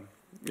 But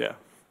yeah,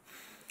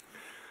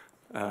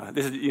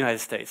 this is the United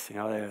States. You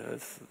know,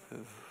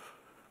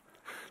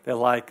 they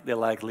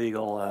like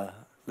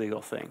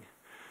legal thing.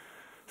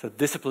 So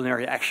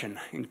disciplinary action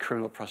in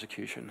criminal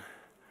prosecution.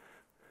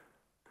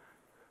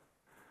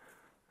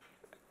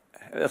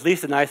 At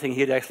least the nice thing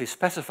here, they actually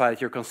specify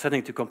that you're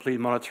consenting to complete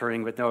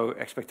monitoring with no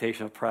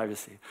expectation of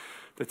privacy.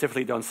 They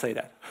typically don't say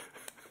that.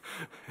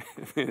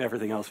 In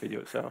everything else we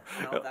do. So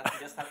no, that's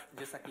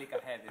just a click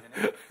ahead,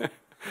 isn't it?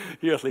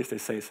 Here at least they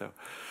say so.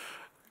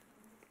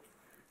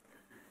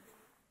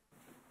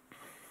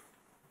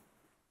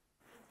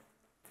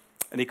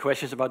 Any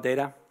questions about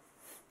data?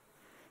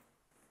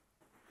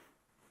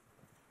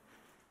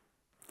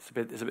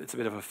 It's a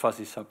bit of a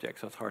fuzzy subject,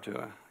 so it's hard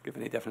to give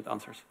any definite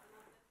answers.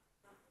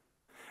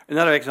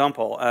 Another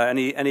example.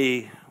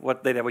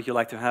 What data would you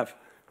like to have?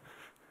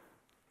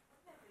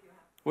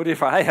 What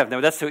if I have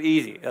no? That's so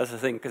easy. That's the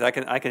thing, because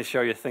I can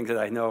show you things that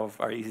I know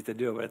are easy to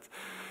do,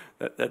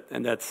 but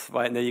that's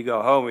why. And then you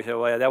go home and you say,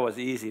 well, yeah, that was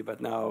easy,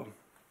 but now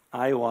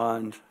I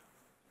want.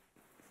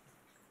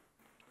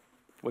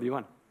 What do you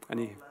want?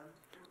 Any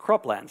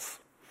croplands?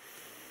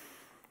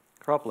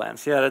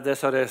 Croplands. Yeah.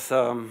 There's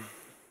some.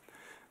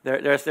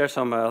 There's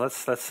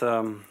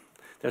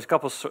a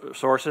couple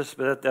sources,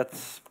 but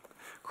that's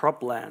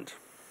cropland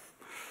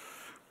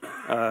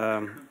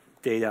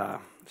data,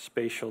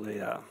 spatial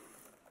data.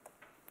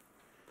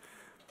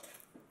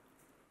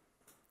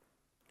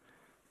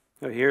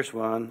 Oh, here's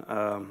one,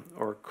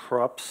 or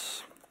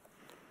crops.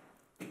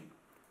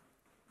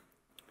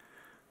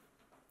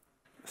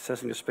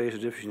 Assessing the spatial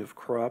distribution of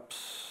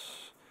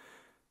crops.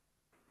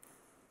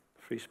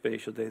 Free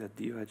spatial data,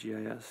 DIY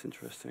GIS,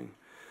 interesting.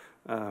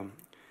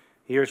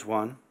 Here's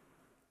one.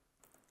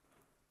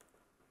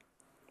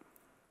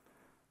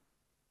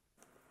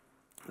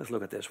 Let's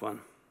look at this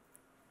one.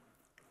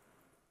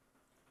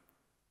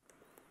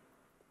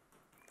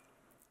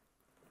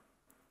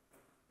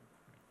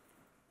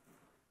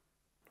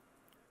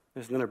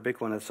 There's another big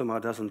one that somehow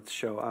doesn't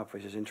show up,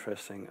 which is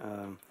interesting.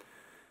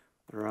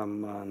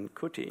 Raman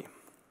Kuti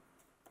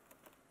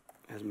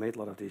has made a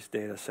lot of these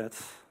data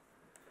sets.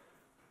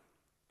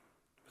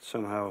 But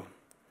somehow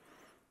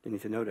you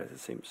need to know that, it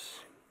seems.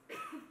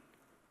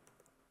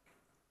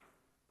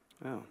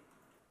 Oh.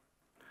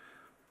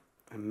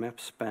 And map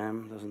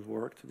spam doesn't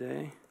work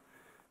today.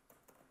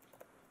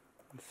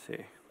 Let's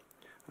see.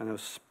 I know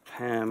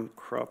spam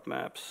crop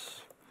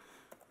maps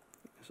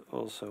is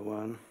also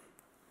one.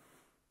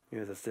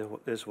 Yeah, that's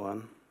this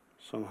one.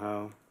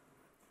 Somehow.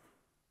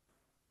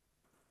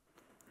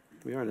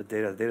 We are in the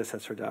data. The data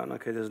sets are down.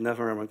 Okay, there's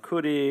Neverman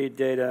Kudi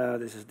data.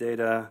 This is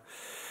data.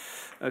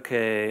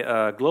 Okay,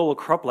 global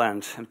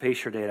cropland and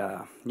pasture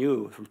data.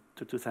 New from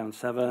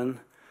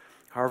 2007.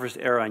 Harvest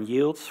area and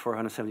yields for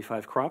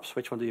 175 crops.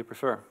 Which one do you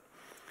prefer?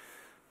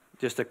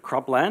 Just a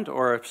cropland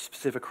or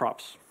specific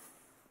crops?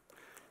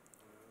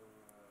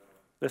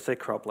 Let's say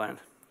cropland.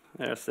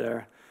 There's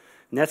there.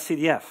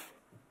 NetCDF.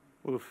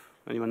 Oof.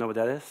 Anyone know what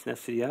that is?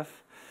 NetCDF.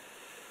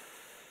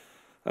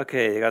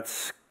 Okay, you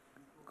got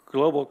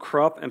global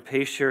crop and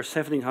pasture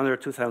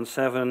 1700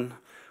 2007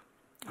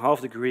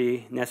 half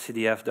degree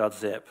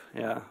netcdf.zip.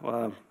 Yeah.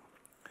 Well,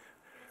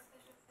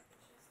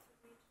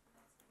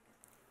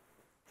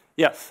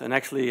 yes, and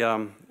actually,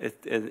 in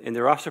the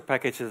raster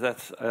packages,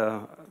 that's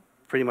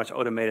pretty much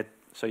automated,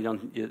 so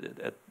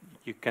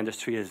you can just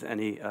treat it as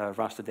any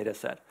raster data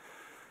set.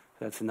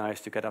 That's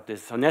nice to get up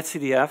this. So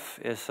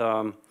netcdf is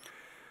a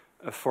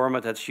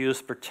format that's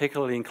used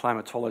particularly in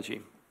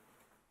climatology.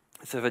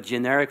 It's a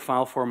generic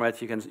file format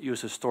you can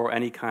use to store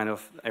any kind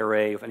of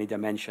array of any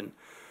dimension.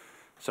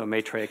 So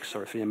matrix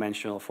or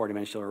three-dimensional,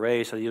 four-dimensional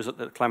array. So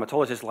the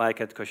climatologists like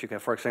it because you can,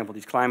 for example,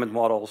 these climate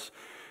models.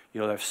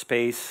 You have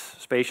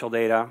spatial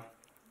data,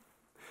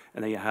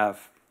 and then you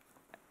have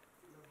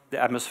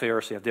the atmosphere,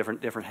 so you have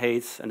different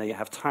heights, and then you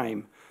have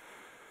time.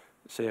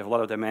 So you have a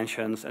lot of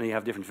dimensions, and you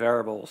have different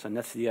variables. And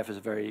netcdf is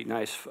a very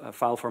nice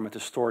file format to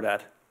store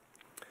that.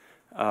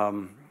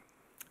 And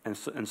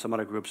some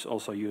other groups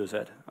also use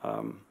it.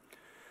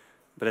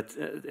 But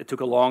it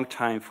took a long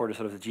time for the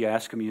sort of the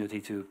GIS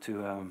community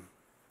to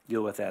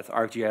deal with that.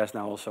 ArcGIS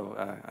now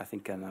also I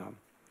think can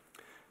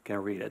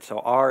read it. So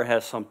R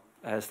has the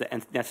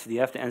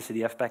netcdf, the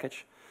NCDF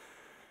package,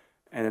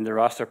 and then the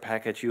raster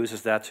package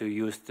uses that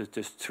to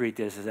just treat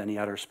this as any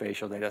other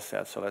spatial data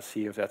set. So let's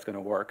see if that's going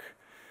to work.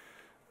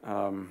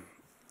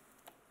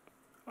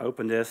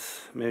 Open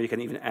this. Maybe you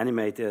can even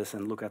animate this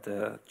and look at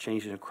the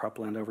changes in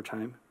cropland over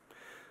time.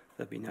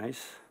 That'd be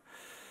nice.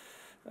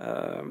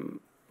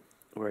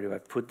 Where do I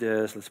put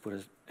this? Let's put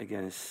it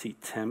again in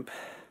seed temp.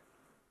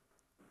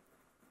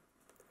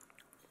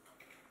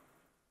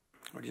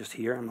 Or just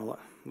here,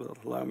 will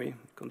allow me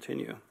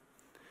continue.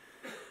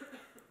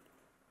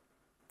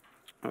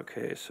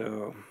 Okay,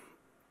 so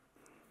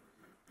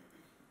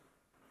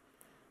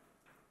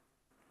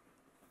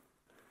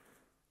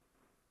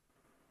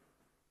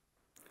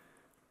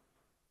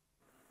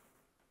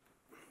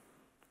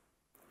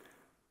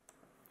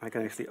I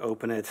can actually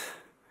open it.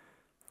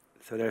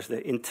 So there's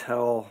the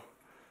Intel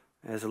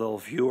as a little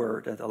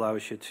viewer that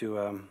allows you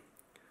to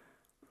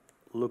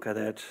look at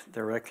it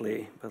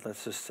directly. But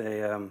let's just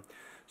say,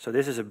 so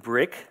this is a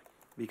brick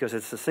because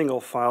it's a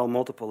single file,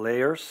 multiple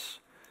layers,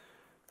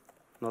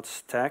 not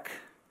stack.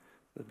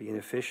 That'd be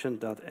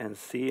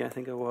inefficient.nc, I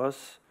think it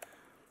was.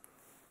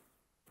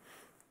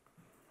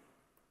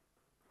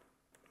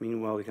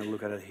 Meanwhile, we can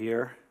look at it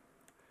here.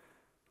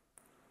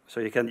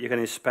 So you can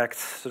inspect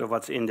sort of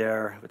what's in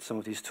there with some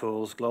of these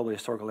tools: global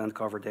historical land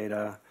cover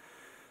data,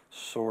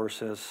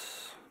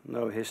 sources,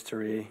 no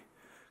history,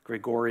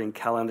 Gregorian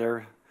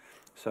calendar.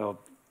 So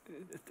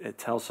it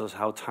tells us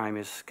how time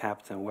is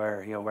kept and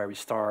where we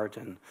start,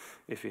 and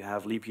if you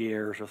have leap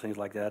years or things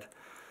like that.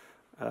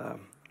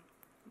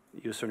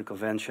 Use certain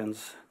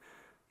conventions.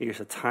 Here's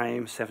a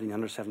time,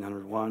 1700,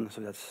 1701. So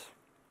that's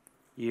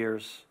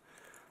years.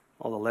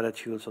 All the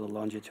latitudes, all the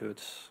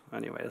longitudes.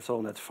 Anyway, that's all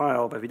in that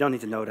file, but we don't need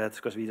to know that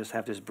because we just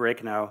have this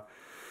brick now.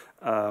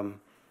 and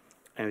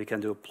we can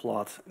do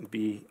plot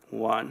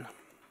B1.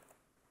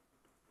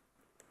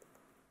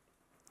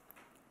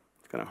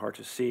 It's kind of hard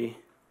to see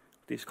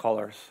these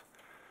colors.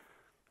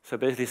 So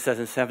basically, it says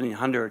in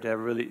 1700 that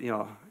really,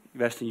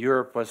 Western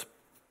Europe was,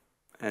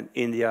 and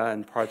India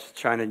and parts of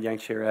China and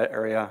Yangtze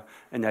area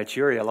and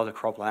Nigeria, a lot of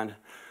cropland.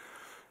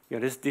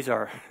 These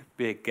are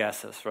big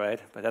guesses, right?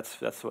 But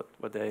that's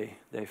what they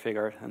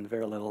figured, and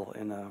very little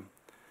in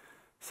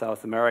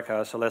South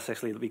America. So let's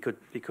actually we could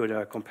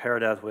compare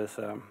that with.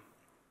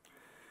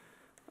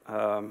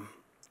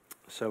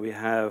 So we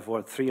have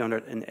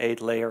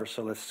 308 layers.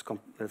 So let's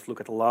look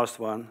at the last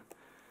one.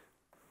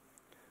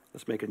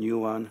 Let's make a new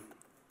one,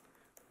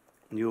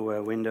 new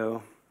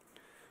window,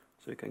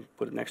 so we can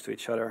put it next to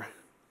each other.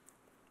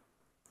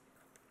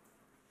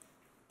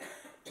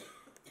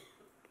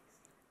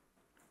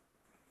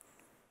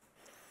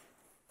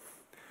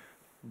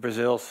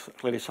 Brazil's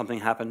clearly something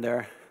happened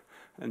there,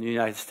 and the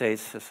United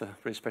States is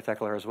pretty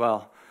spectacular as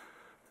well.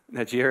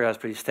 Nigeria is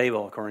pretty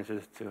stable according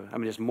to I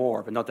mean, there's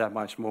more, but not that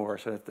much more,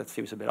 so that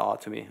seems a bit odd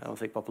to me. I don't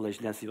think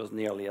population density was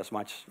nearly as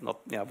much,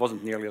 it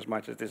wasn't nearly as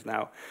much as it is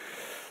now,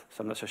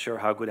 so I'm not so sure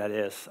how good that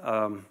is.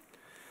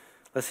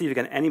 Let's see if we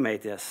can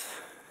animate this.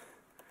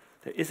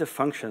 There is a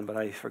function, but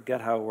I forget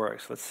how it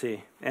works. Let's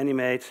see.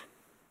 Animate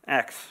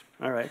X.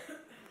 All right.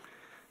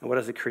 And what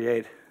does it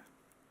create?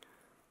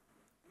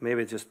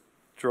 Maybe it just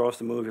draws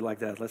the movie like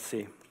that. Let's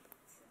see.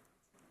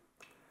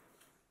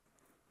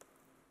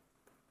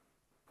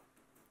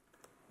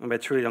 I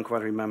truly don't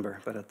quite remember,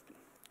 but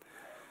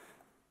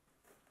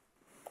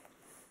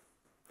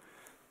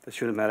that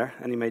shouldn't matter.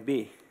 Animate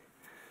B.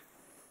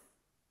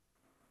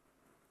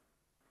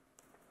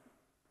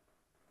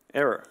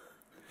 Error.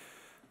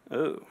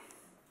 Oh.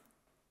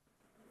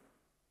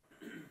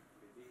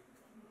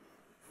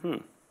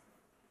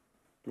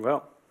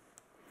 Well,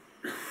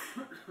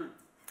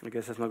 I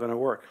guess that's not going to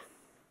work.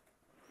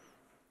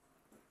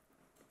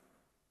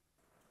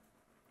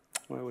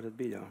 Why would it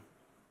be, though?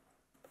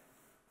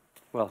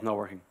 Well, not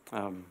working.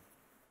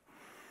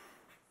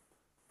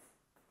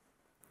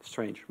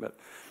 Strange, but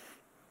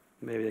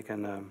maybe I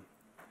can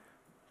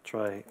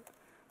try.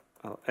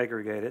 I'll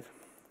aggregate it,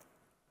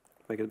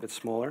 make it a bit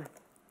smaller.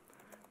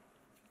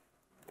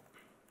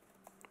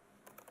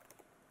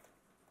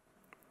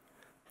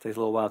 It takes a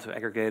little while to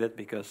aggregate it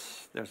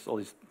because there's all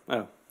these.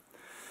 Oh,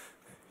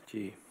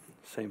 gee,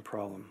 same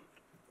problem.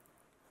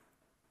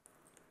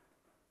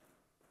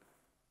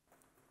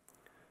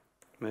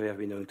 Maybe I've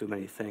been doing too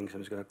many things. I'm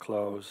just going to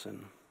close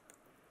and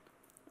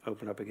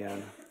open up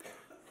again.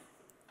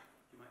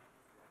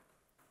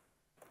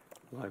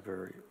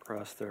 Library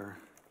raster.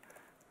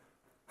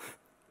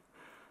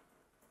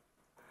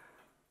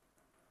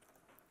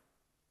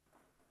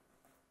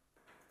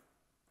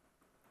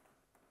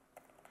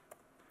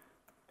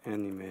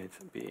 Animate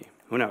B.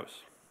 Who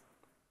knows?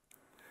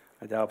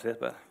 I doubt it,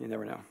 but you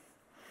never know.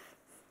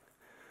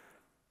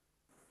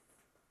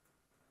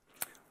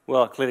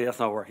 Well, clearly that's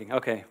not working.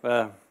 Okay.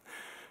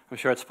 I'm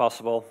sure it's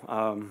possible.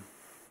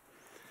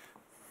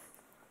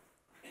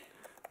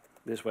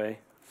 This way,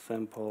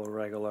 simple,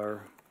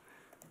 regular,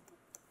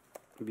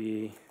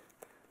 B,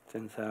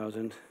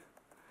 10,000.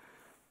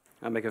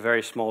 I'll make a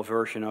very small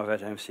version of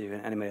it and see if we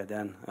can animate it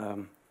then.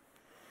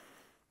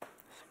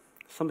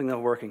 Something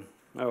not working.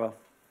 Oh well.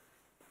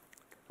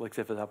 We'll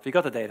zip it up. We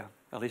got the data.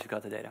 At least we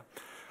got the data.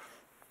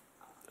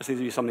 There seems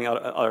to be something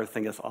other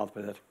thing that's odd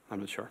with it. I'm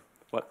not sure.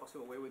 What? Also,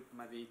 a way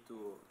might be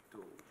to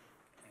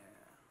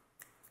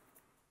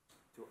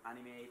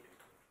animate,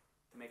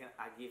 to make a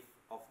GIF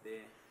of the.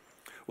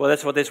 Well,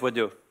 that's what this would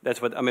do.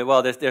 That's what I mean.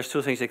 Well, there's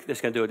two things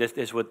this can do.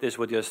 This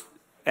would just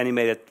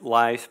animate it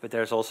live, but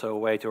there's also a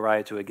way to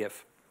write it to a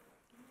GIF.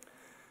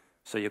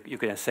 So you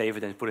can save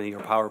it and put it in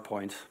your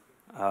PowerPoint.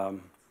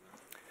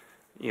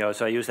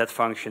 So I use that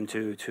function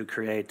to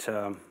create.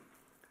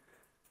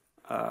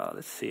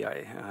 Let's see.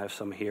 I have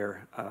some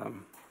here.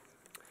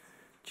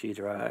 G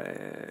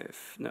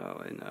Drive.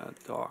 No, in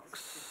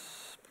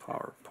Docs,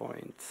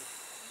 PowerPoint.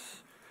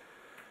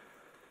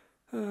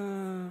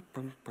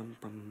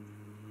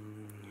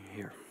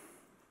 Here.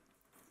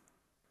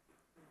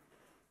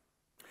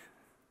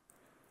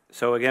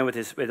 So again,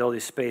 with all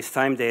this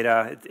space-time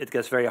data, it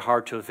gets very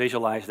hard to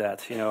visualize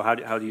that.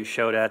 How do you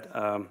show that?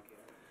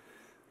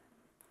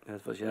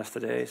 That was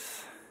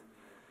yesterday's.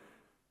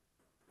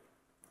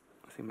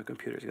 I think my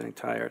computer's getting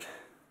tired.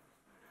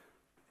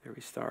 Here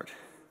we start.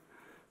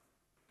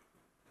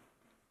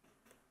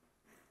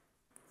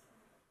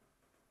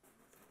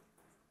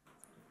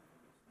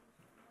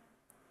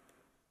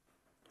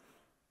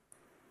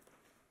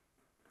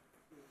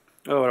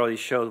 Oh, I already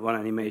showed one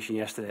animation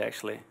yesterday,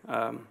 actually.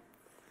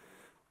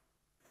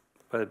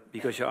 But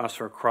because you asked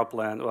for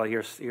cropland, well,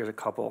 here's a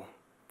couple.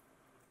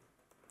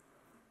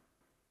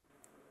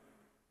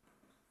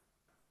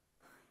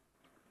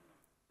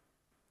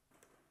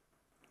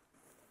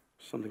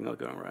 Something not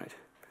going right.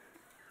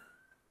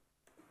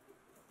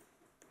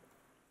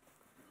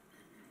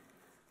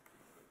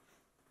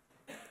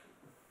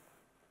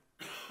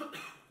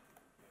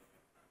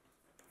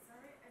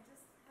 Sorry, I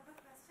just have a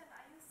question.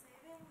 Are you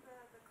saving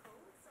the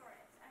codes or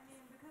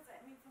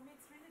for me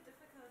it's really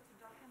difficult to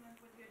document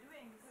what you're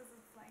doing because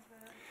it's like the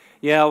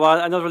Yeah, well,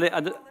 I don't really,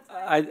 all the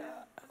time.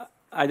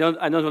 I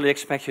don't really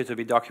expect you to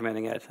be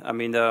documenting it. I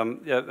mean,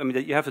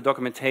 you have the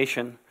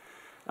documentation.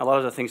 A lot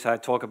of the things I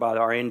talk about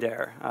are in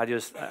there. I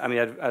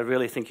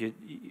really think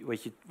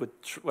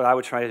what I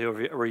would try to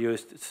do over you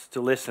is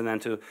to listen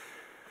and to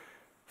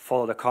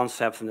follow the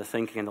concepts and the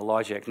thinking and the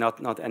logic,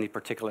 not any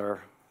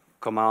particular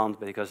command,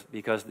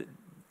 because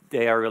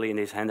they are really in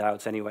these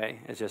handouts anyway.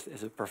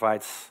 It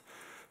provides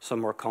some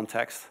more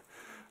context.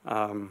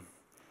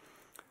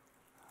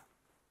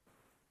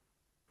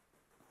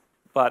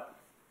 But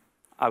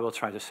I will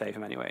try to save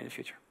them anyway in the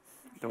future.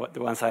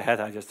 The ones I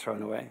had, I just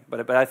thrown away.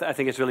 But I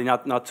think it's really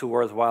not too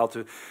worthwhile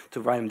to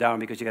write them down,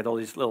 because you get all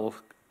these little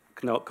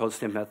code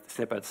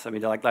snippets. I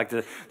mean, like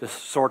the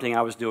sorting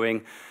I was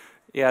doing.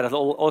 Yeah, there's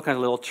all kinds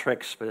of little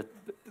tricks. But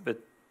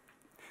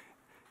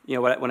you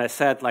know, when I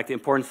said, like, the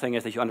important thing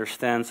is that you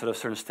understand sort of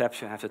certain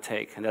steps you have to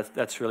take, and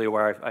that's really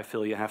where I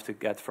feel you have to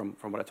get from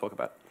what I talk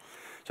about.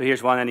 So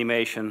here's one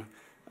animation.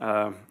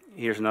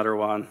 Here's another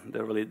one.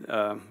 The really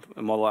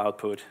model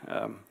output.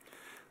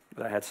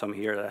 But I had some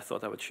here that I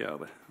thought I would show,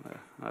 but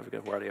I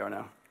forget where they are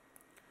now.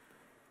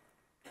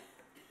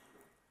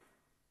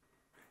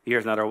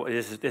 Here's another.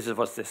 This is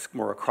what's this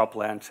more a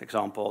cropland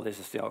example. This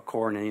is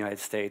corn in the United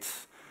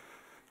States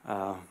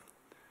from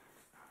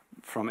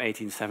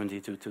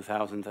 1870 to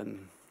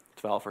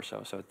 2012 or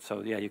so.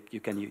 So yeah, you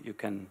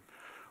can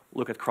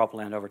look at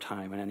cropland over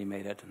time and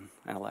animate it and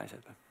analyze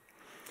it.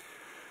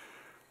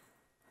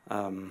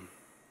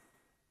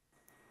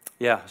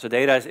 Yeah, so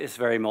data is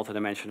very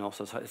multidimensional,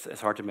 so it's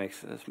hard to make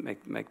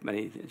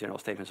many general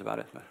statements about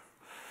it. But.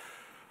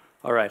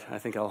 All right, I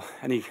think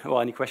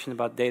any questions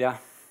about data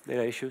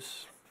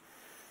issues?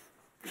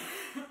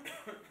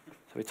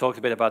 So we talked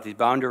a bit about these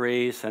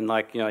boundaries, and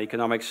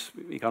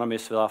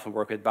economists will often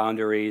work with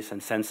boundaries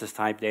and census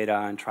type data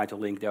and try to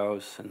link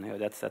those, and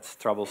that's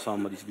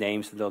troublesome with these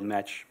names that don't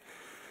match.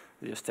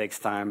 It just takes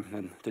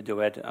time to do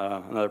it.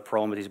 Another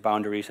problem with these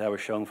boundaries that I was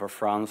showing for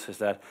France is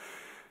that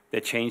they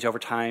change over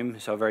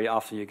time, so very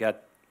often you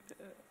get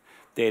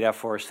data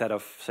for a set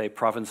of, say,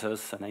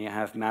 provinces, and then you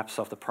have maps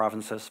of the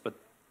provinces, but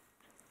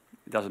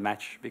it doesn't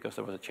match because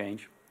there was a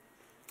change.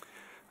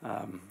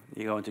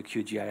 You go into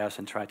QGIS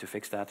and try to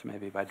fix that,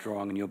 maybe by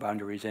drawing new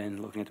boundaries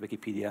in, looking at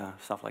Wikipedia,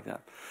 stuff like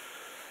that.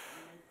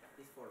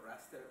 It's for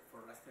raster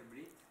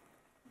grid,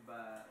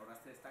 or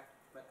raster stack,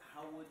 but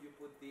how would you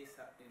put this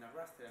in a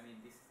raster? I mean,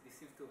 this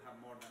seems to have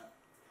more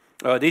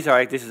than... These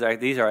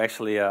are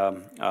actually...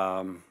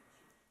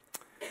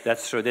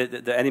 that's true.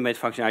 The animate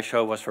function I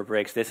showed was for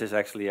breaks. This is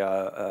actually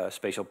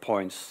spatial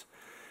points,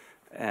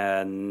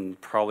 and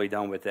probably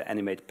done with the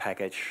animate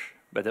package,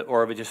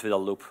 or just with a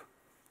loop,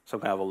 some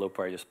kind of a loop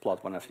where you just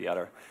plot one after the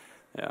other.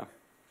 Yeah,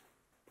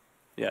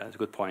 it's a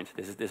good point.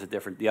 This is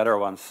different. The other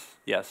ones,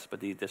 yes,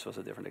 but this was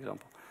a different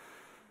example.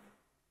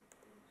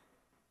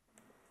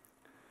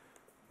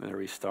 I'm going to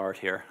restart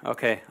here.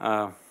 Okay,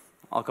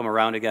 I'll come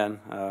around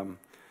again.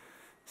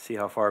 See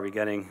how far we're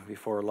getting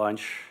before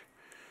lunch.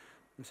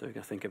 So you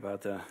can think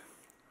about the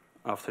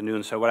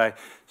afternoon. So in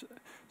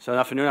the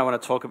afternoon I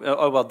want to talk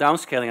about,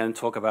 downscaling I didn't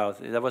talk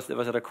about. That was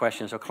other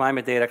question. So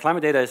climate data.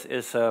 Climate data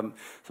is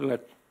something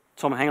that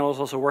Tom Hengel is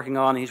also working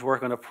on. He's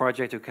working on a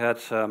project to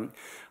get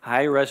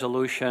high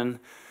resolution,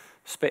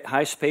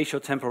 high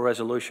spatial temporal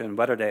resolution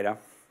weather data.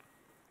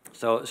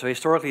 So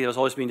historically there's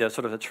always been the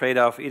sort of the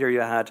trade-off. Either you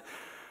had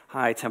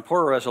high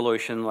temporal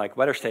resolution like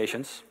weather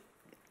stations.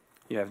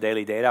 You have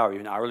daily data or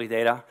even hourly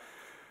data,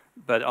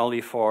 but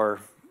only for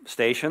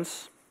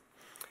stations.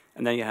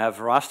 And then you have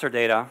raster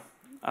data.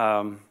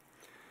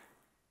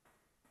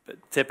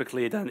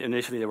 Typically, then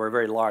initially there were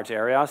very large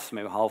areas,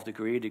 maybe half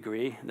degree.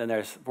 Then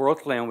there's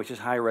worldclim, which is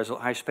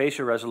high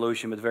spatial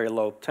resolution with very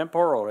low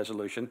temporal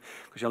resolution,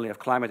 because you only have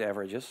climate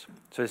averages.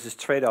 So it's this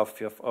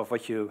trade-off of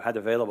what you had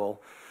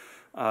available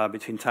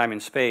between time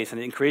and space. And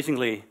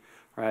increasingly,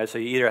 right, so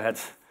you either had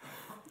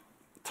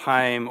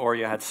time or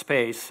you had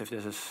space. If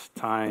this is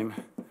time,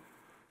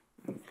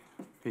 can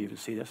you even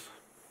see this?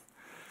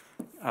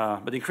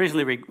 But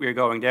increasingly we're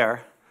going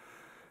there.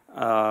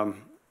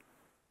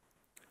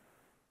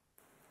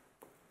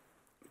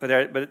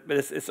 But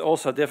it's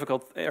also a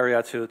difficult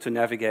area to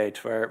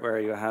navigate, where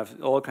you have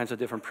all kinds of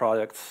different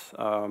products.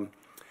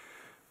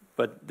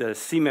 But the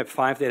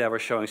CMIP5 data we're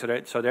showing, so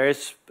there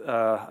is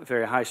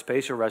very high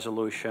spatial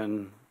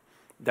resolution,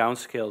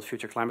 downscaled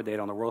future climate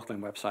data on the WorldClim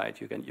website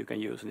you can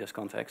use in this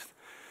context.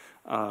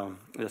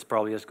 That's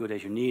probably as good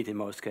as you need in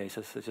most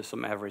cases. It's just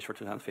some average for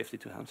 2050,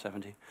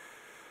 2070.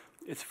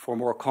 It's for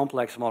more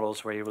complex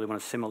models where you really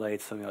want to simulate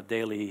some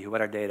daily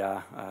weather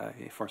data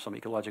for some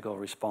ecological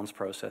response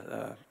process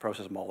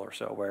model or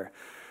so,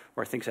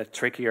 where things are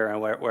trickier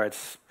and where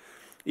it's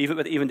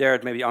even there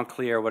it may be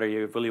unclear whether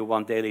you really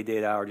want daily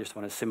data or just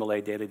want to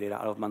simulate daily data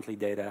out of monthly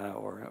data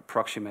or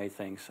approximate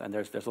things. And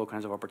there's all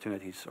kinds of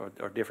opportunities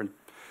or different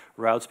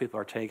routes people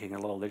are taking. A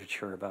lot of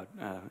literature about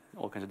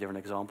all kinds of different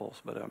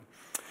examples, but.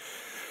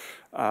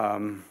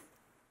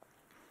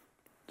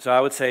 So I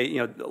would say,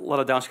 a lot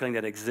of downscaling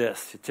that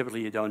exists,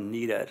 typically you don't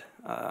need it.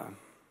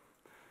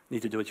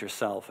 need to do it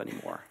yourself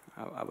anymore.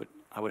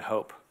 I would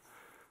hope.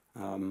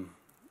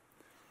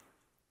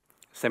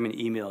 Send me an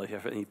email if you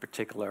have any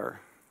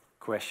particular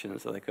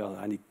questions. Like, oh,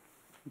 I need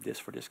this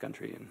for this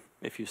country, and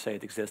if you say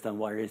it exists, then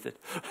where is it?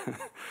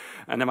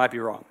 And I might be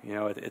wrong. You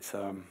know,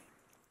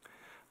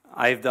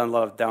 I've done a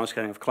lot of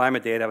downscaling of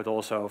climate data, but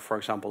also, for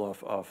example,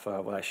 of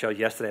what I showed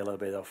yesterday a little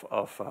bit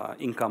of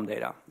income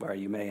data, where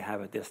you may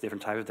have this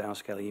different type of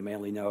downscaling. You may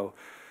only know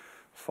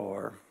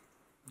for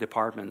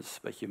departments,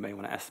 but you may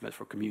want to estimate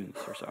for communes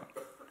or so.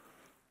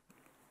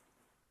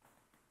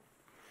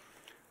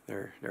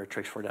 There are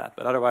tricks for that.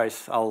 But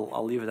otherwise,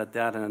 I'll leave it at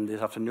that. And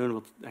this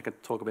afternoon, I can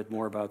talk a bit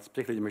more about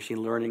particularly the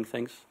machine learning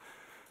things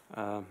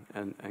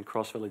and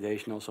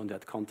cross-validation also in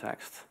that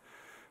context.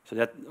 So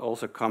that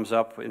also comes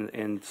up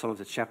in some of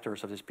the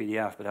chapters of this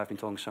PDF, but I've been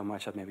talking so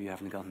much that maybe you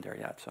haven't gotten there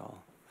yet, so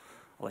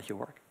I'll let you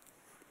work.